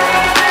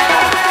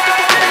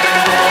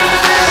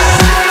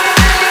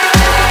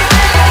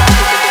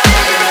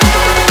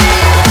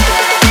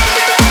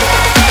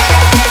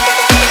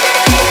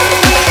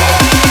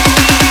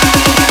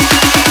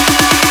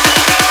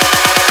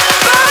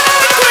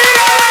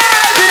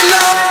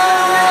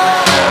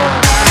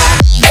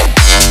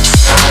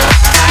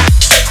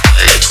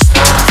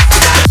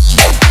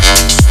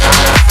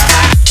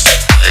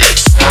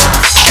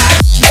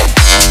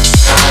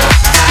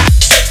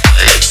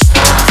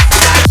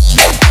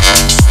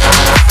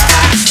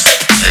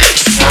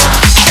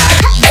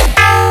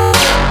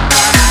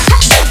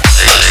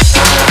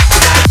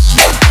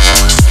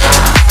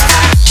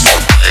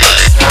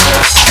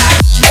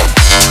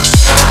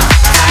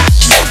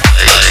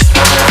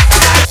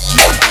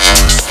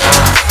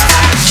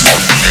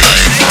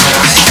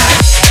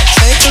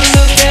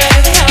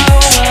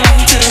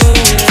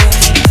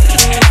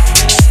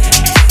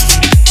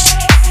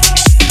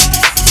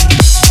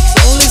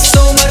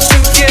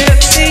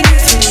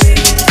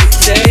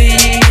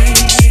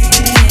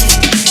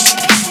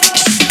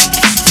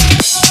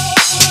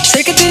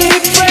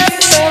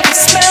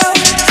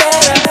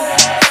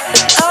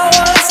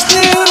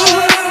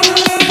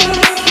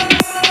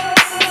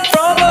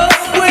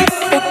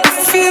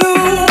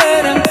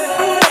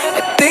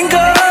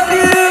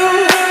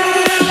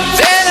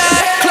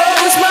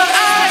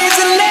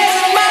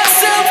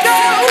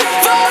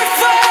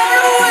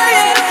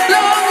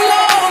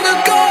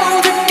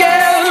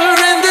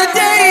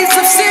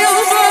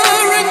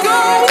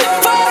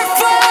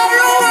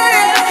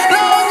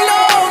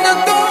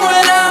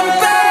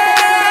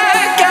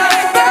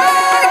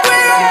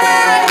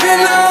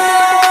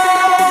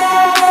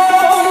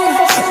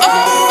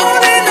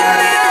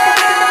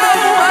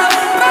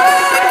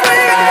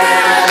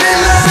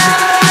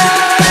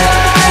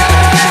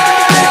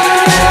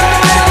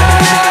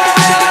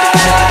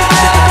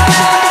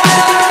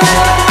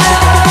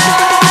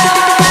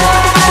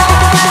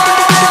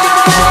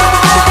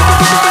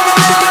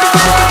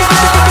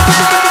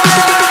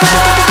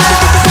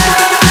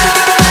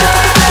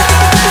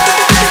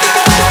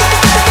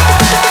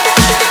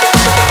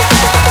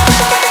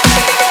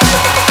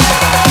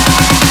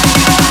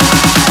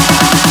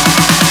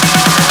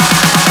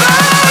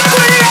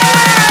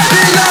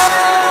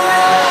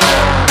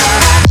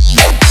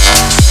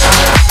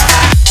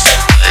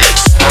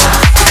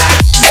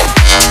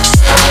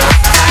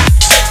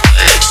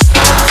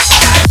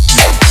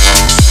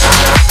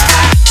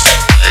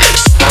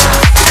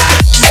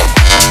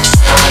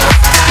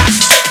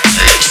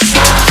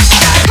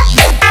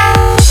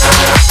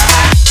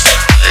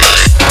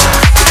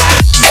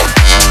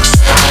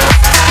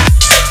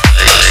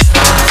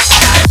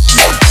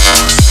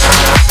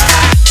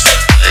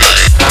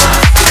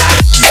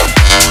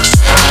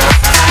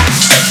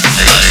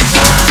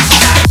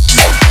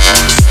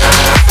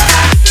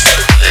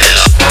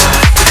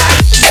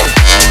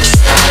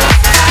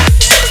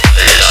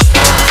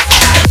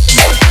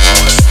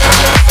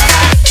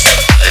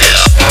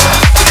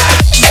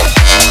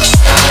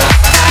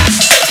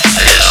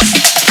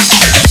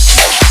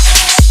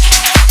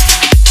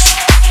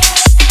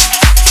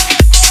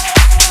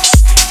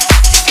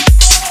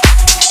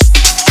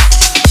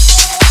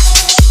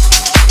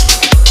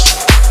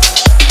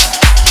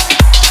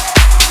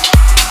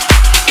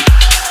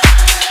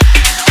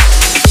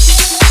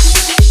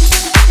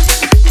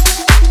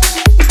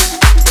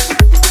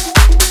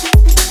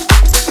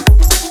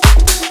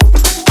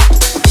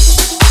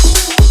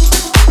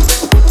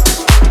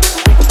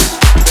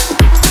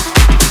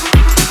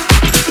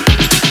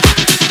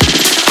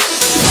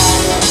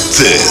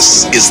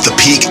 This is the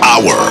Peak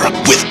Hour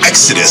with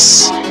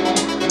Exodus.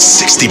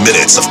 60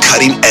 minutes of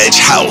cutting-edge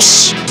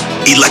house,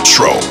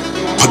 electro,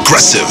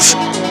 progressive,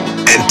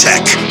 and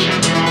tech.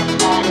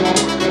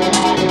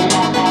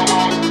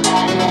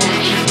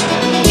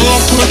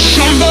 Don't put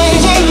some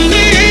love on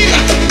me,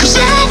 'cause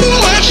I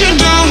won't let you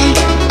down.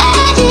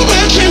 I won't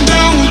let you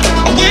down.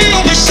 I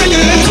will be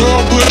singing.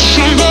 Don't put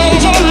some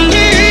love on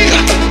me.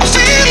 I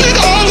feel it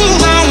all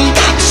around.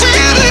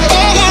 Feel it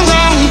all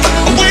around.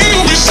 I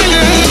will be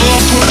singing.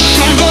 Don't put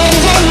some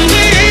love on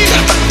me,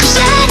 'cause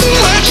I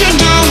won't let you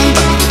down.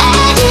 I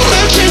won't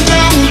let you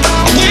down.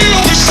 I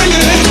will be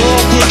singing.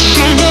 Don't put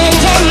some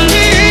love on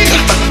me.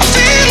 I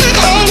feel it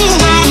all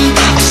around.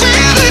 I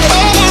feel it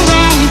all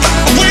around.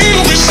 I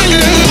will be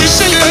singing. We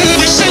singing.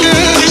 We singing.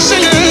 We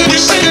singing. We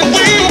singing.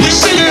 We'll be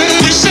singing.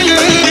 We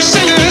singing. We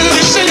singing.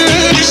 We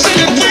singing. We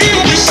singing.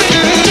 We'll be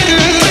singing.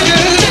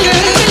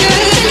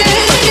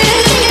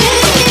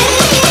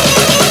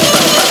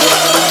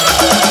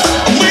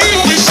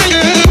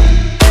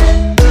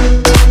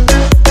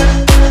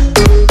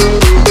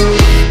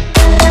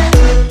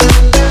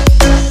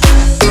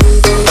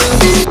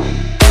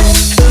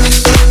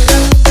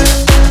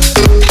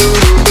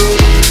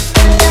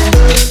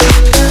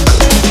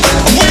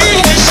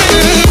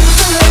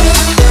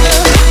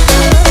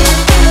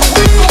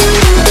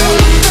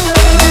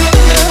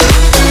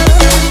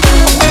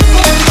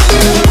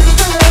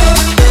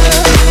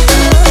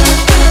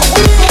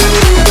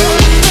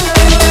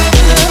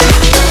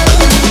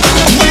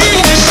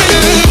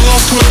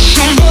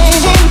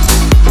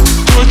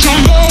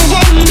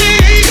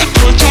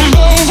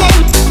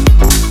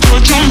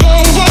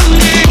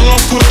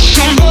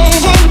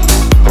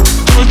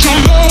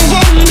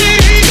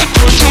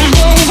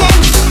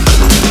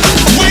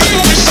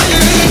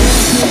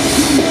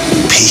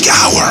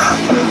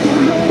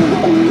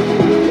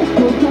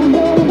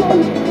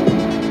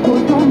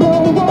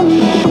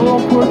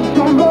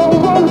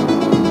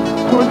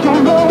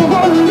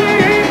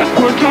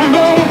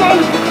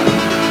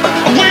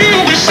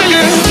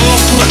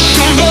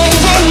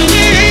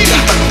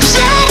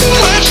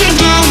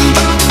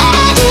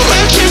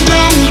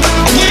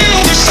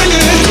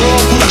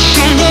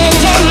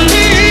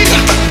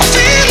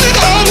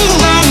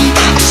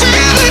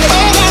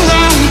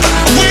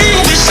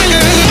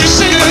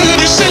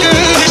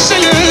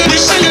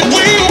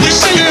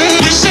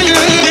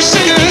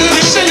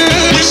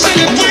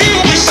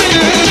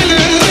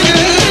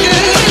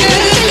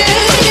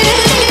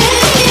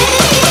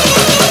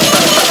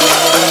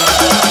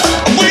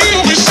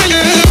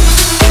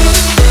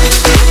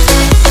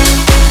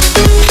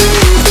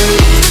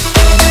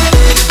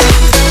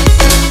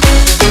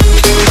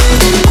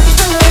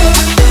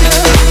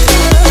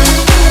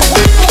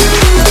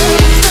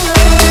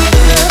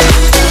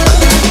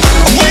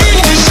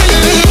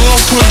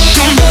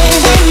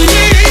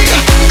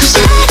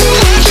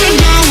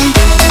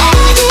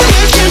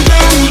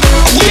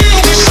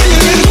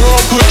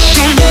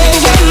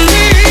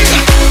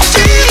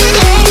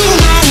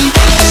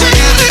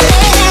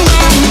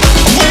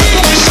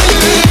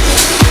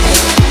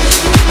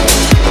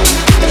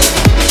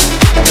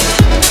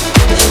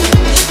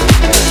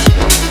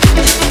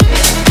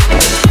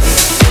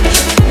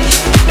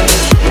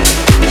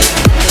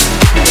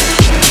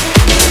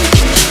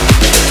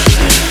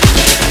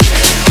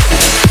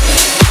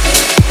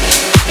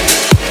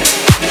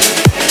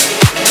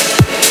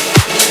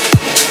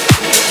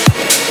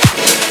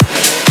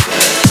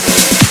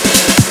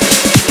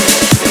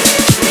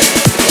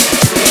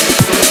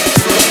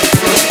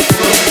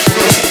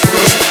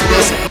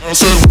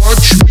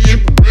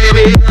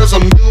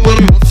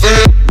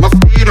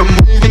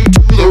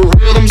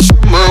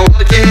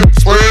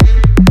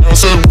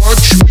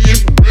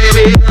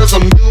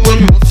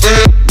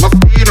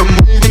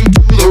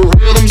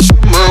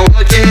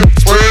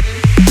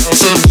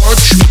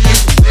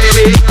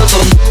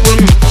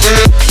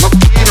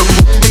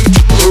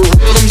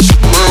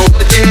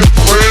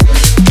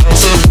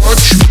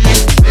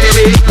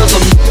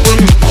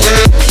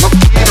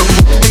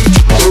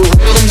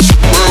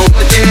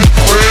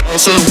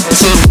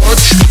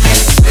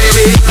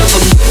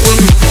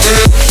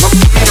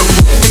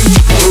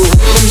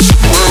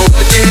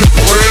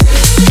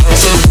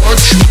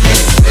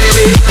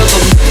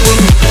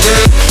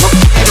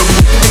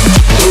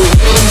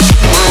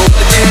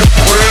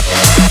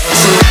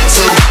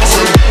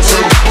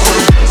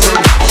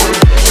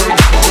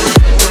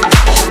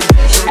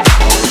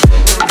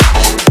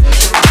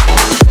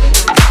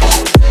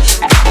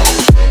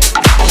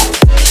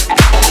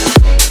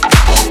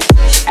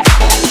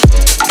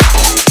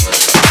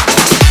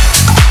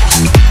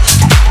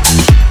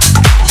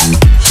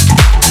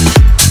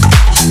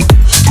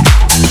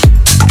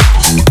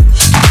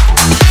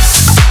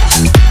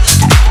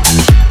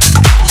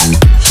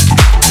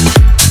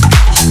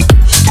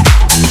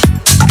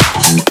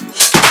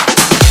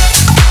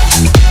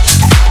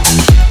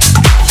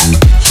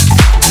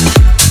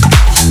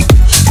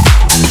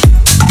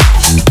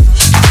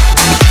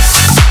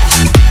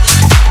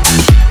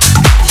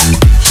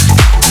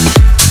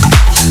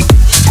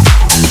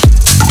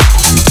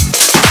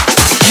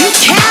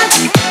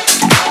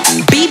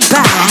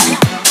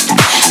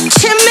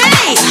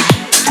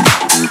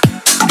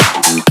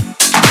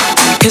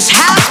 'Cause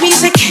house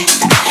music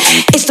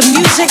is the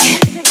music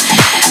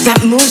that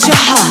moves your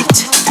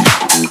heart.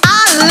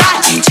 I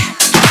like it.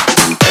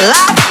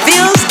 Life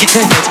feels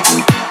good.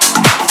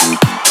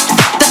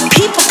 The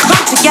people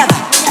come together.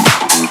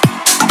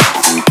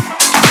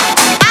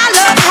 I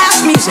love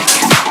house music.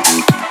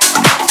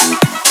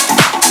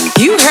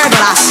 You heard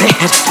what I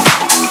said.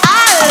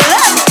 I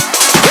love it.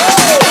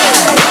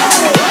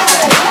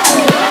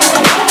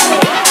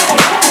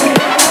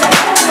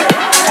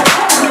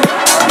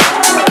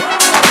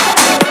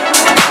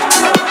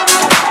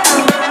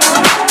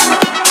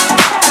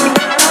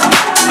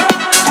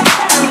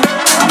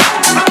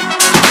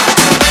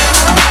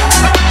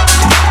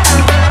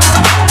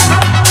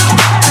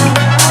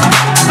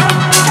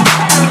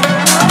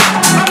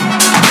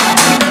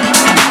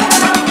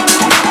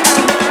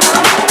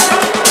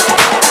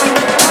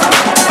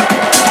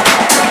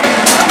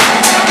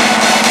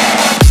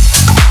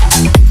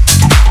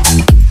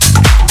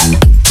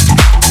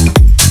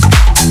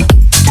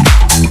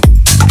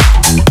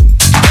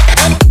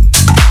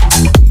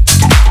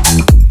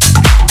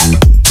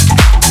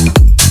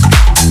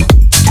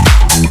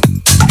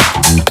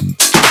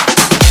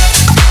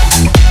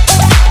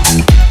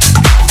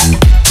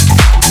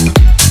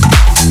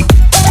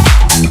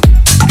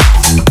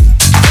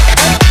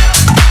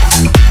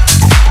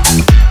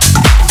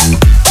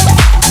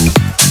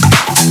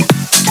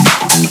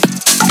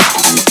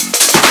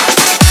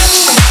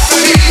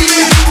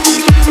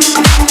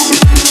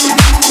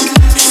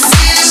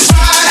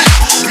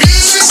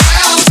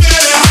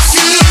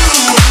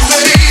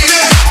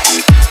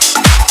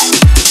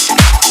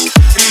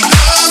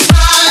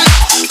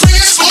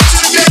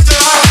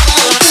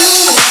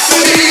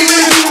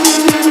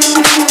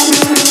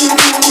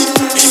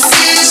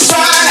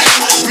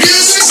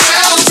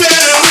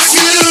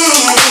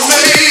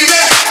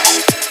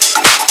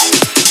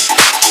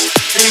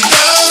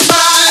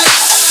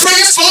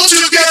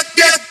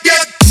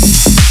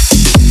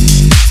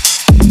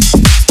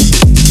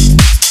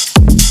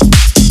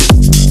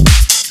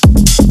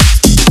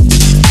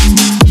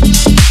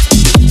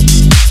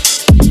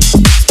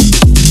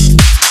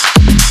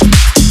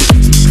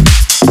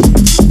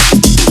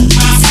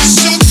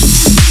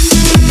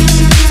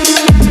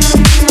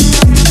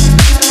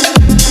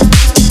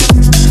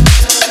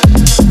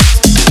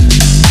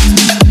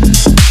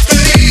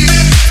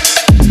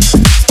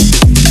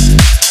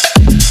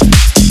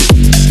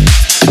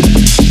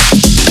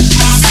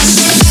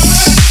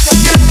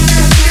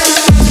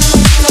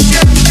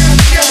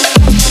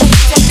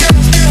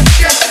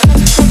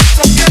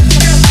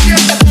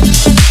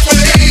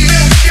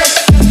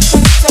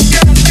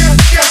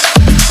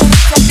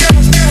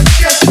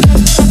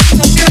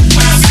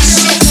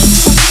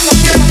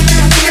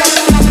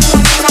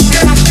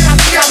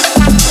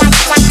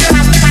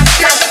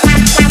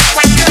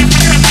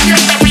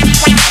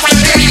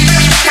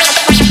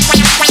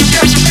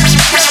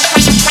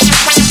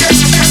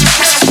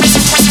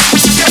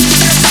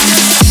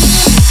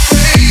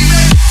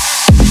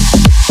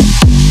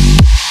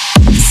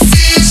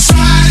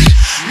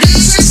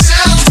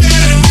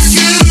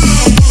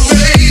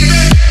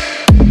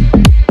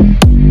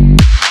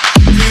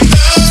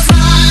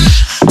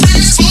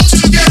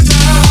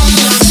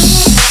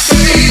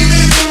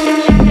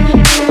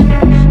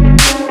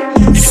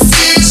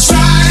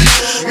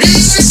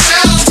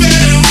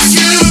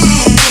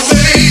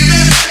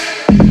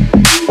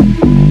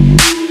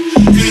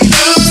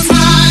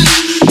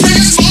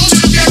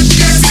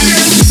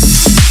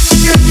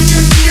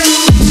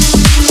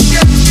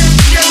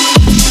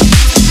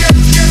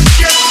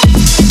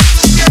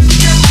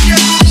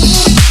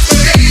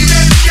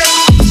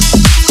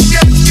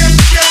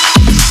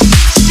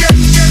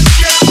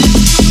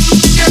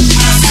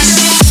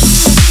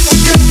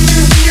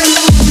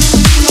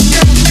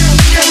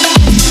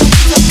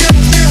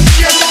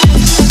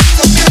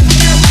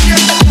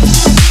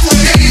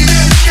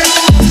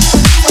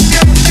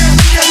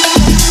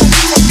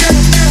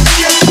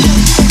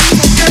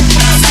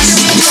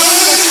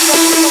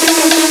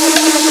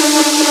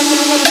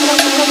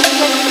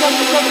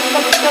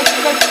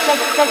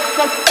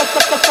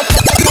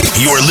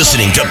 You're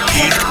listening to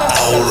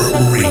Peakhour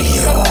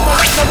Radio.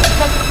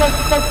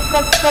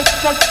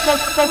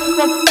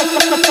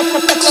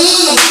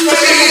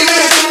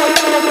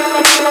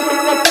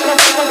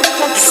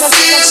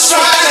 Feels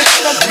right.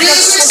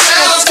 Music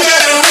sounds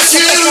better with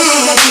you,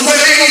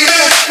 baby.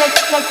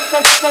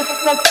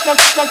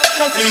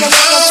 And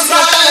love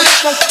right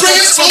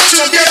brings us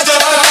together,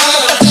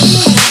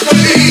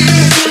 baby.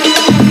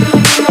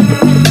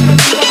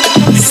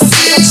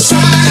 Feels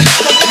right.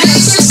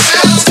 Music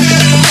sounds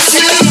better with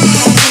you,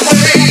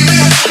 baby.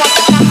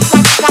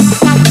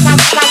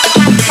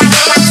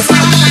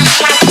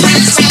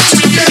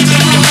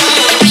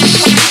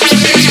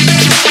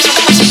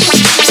 Love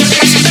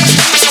right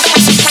brings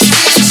us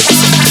together,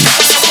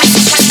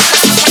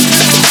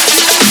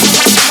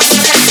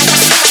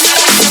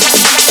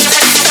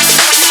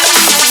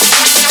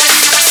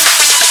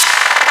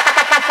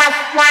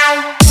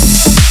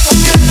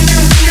 Wow.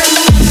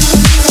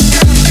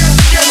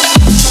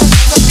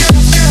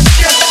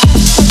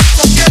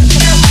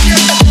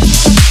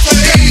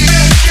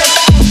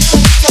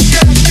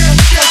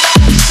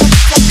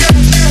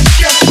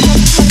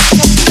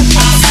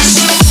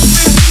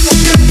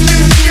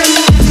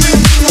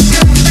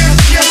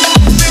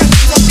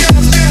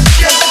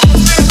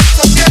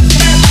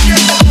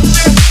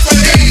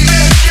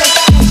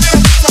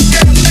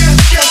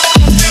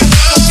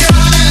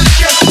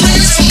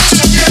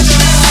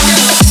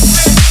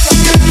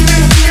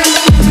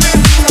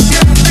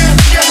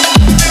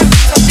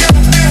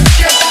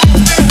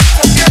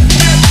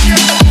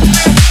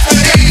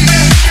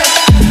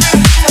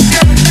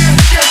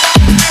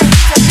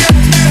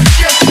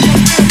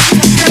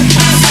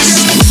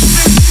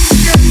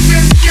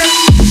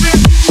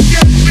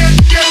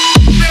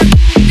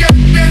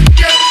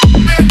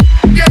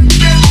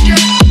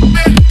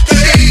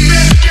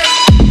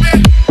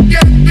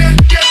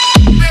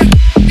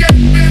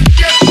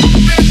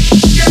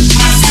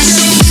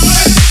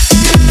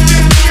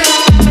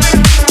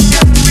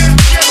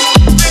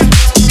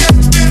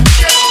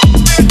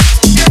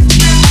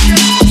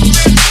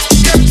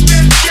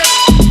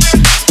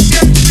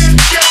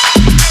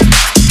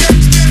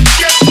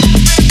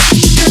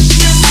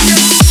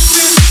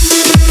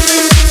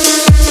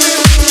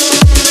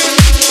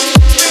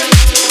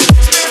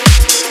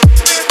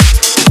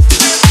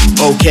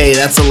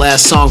 that's the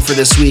last song for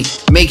this week.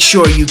 Make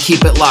sure you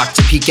keep it locked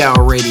to Peak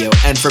Hour Radio,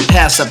 and for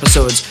past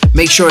episodes,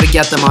 make sure to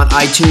get them on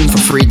iTunes for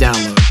free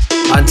download.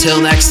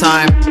 Until next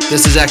time,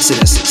 this is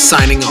Exodus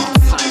signing off.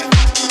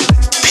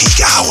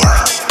 Peak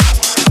Hour.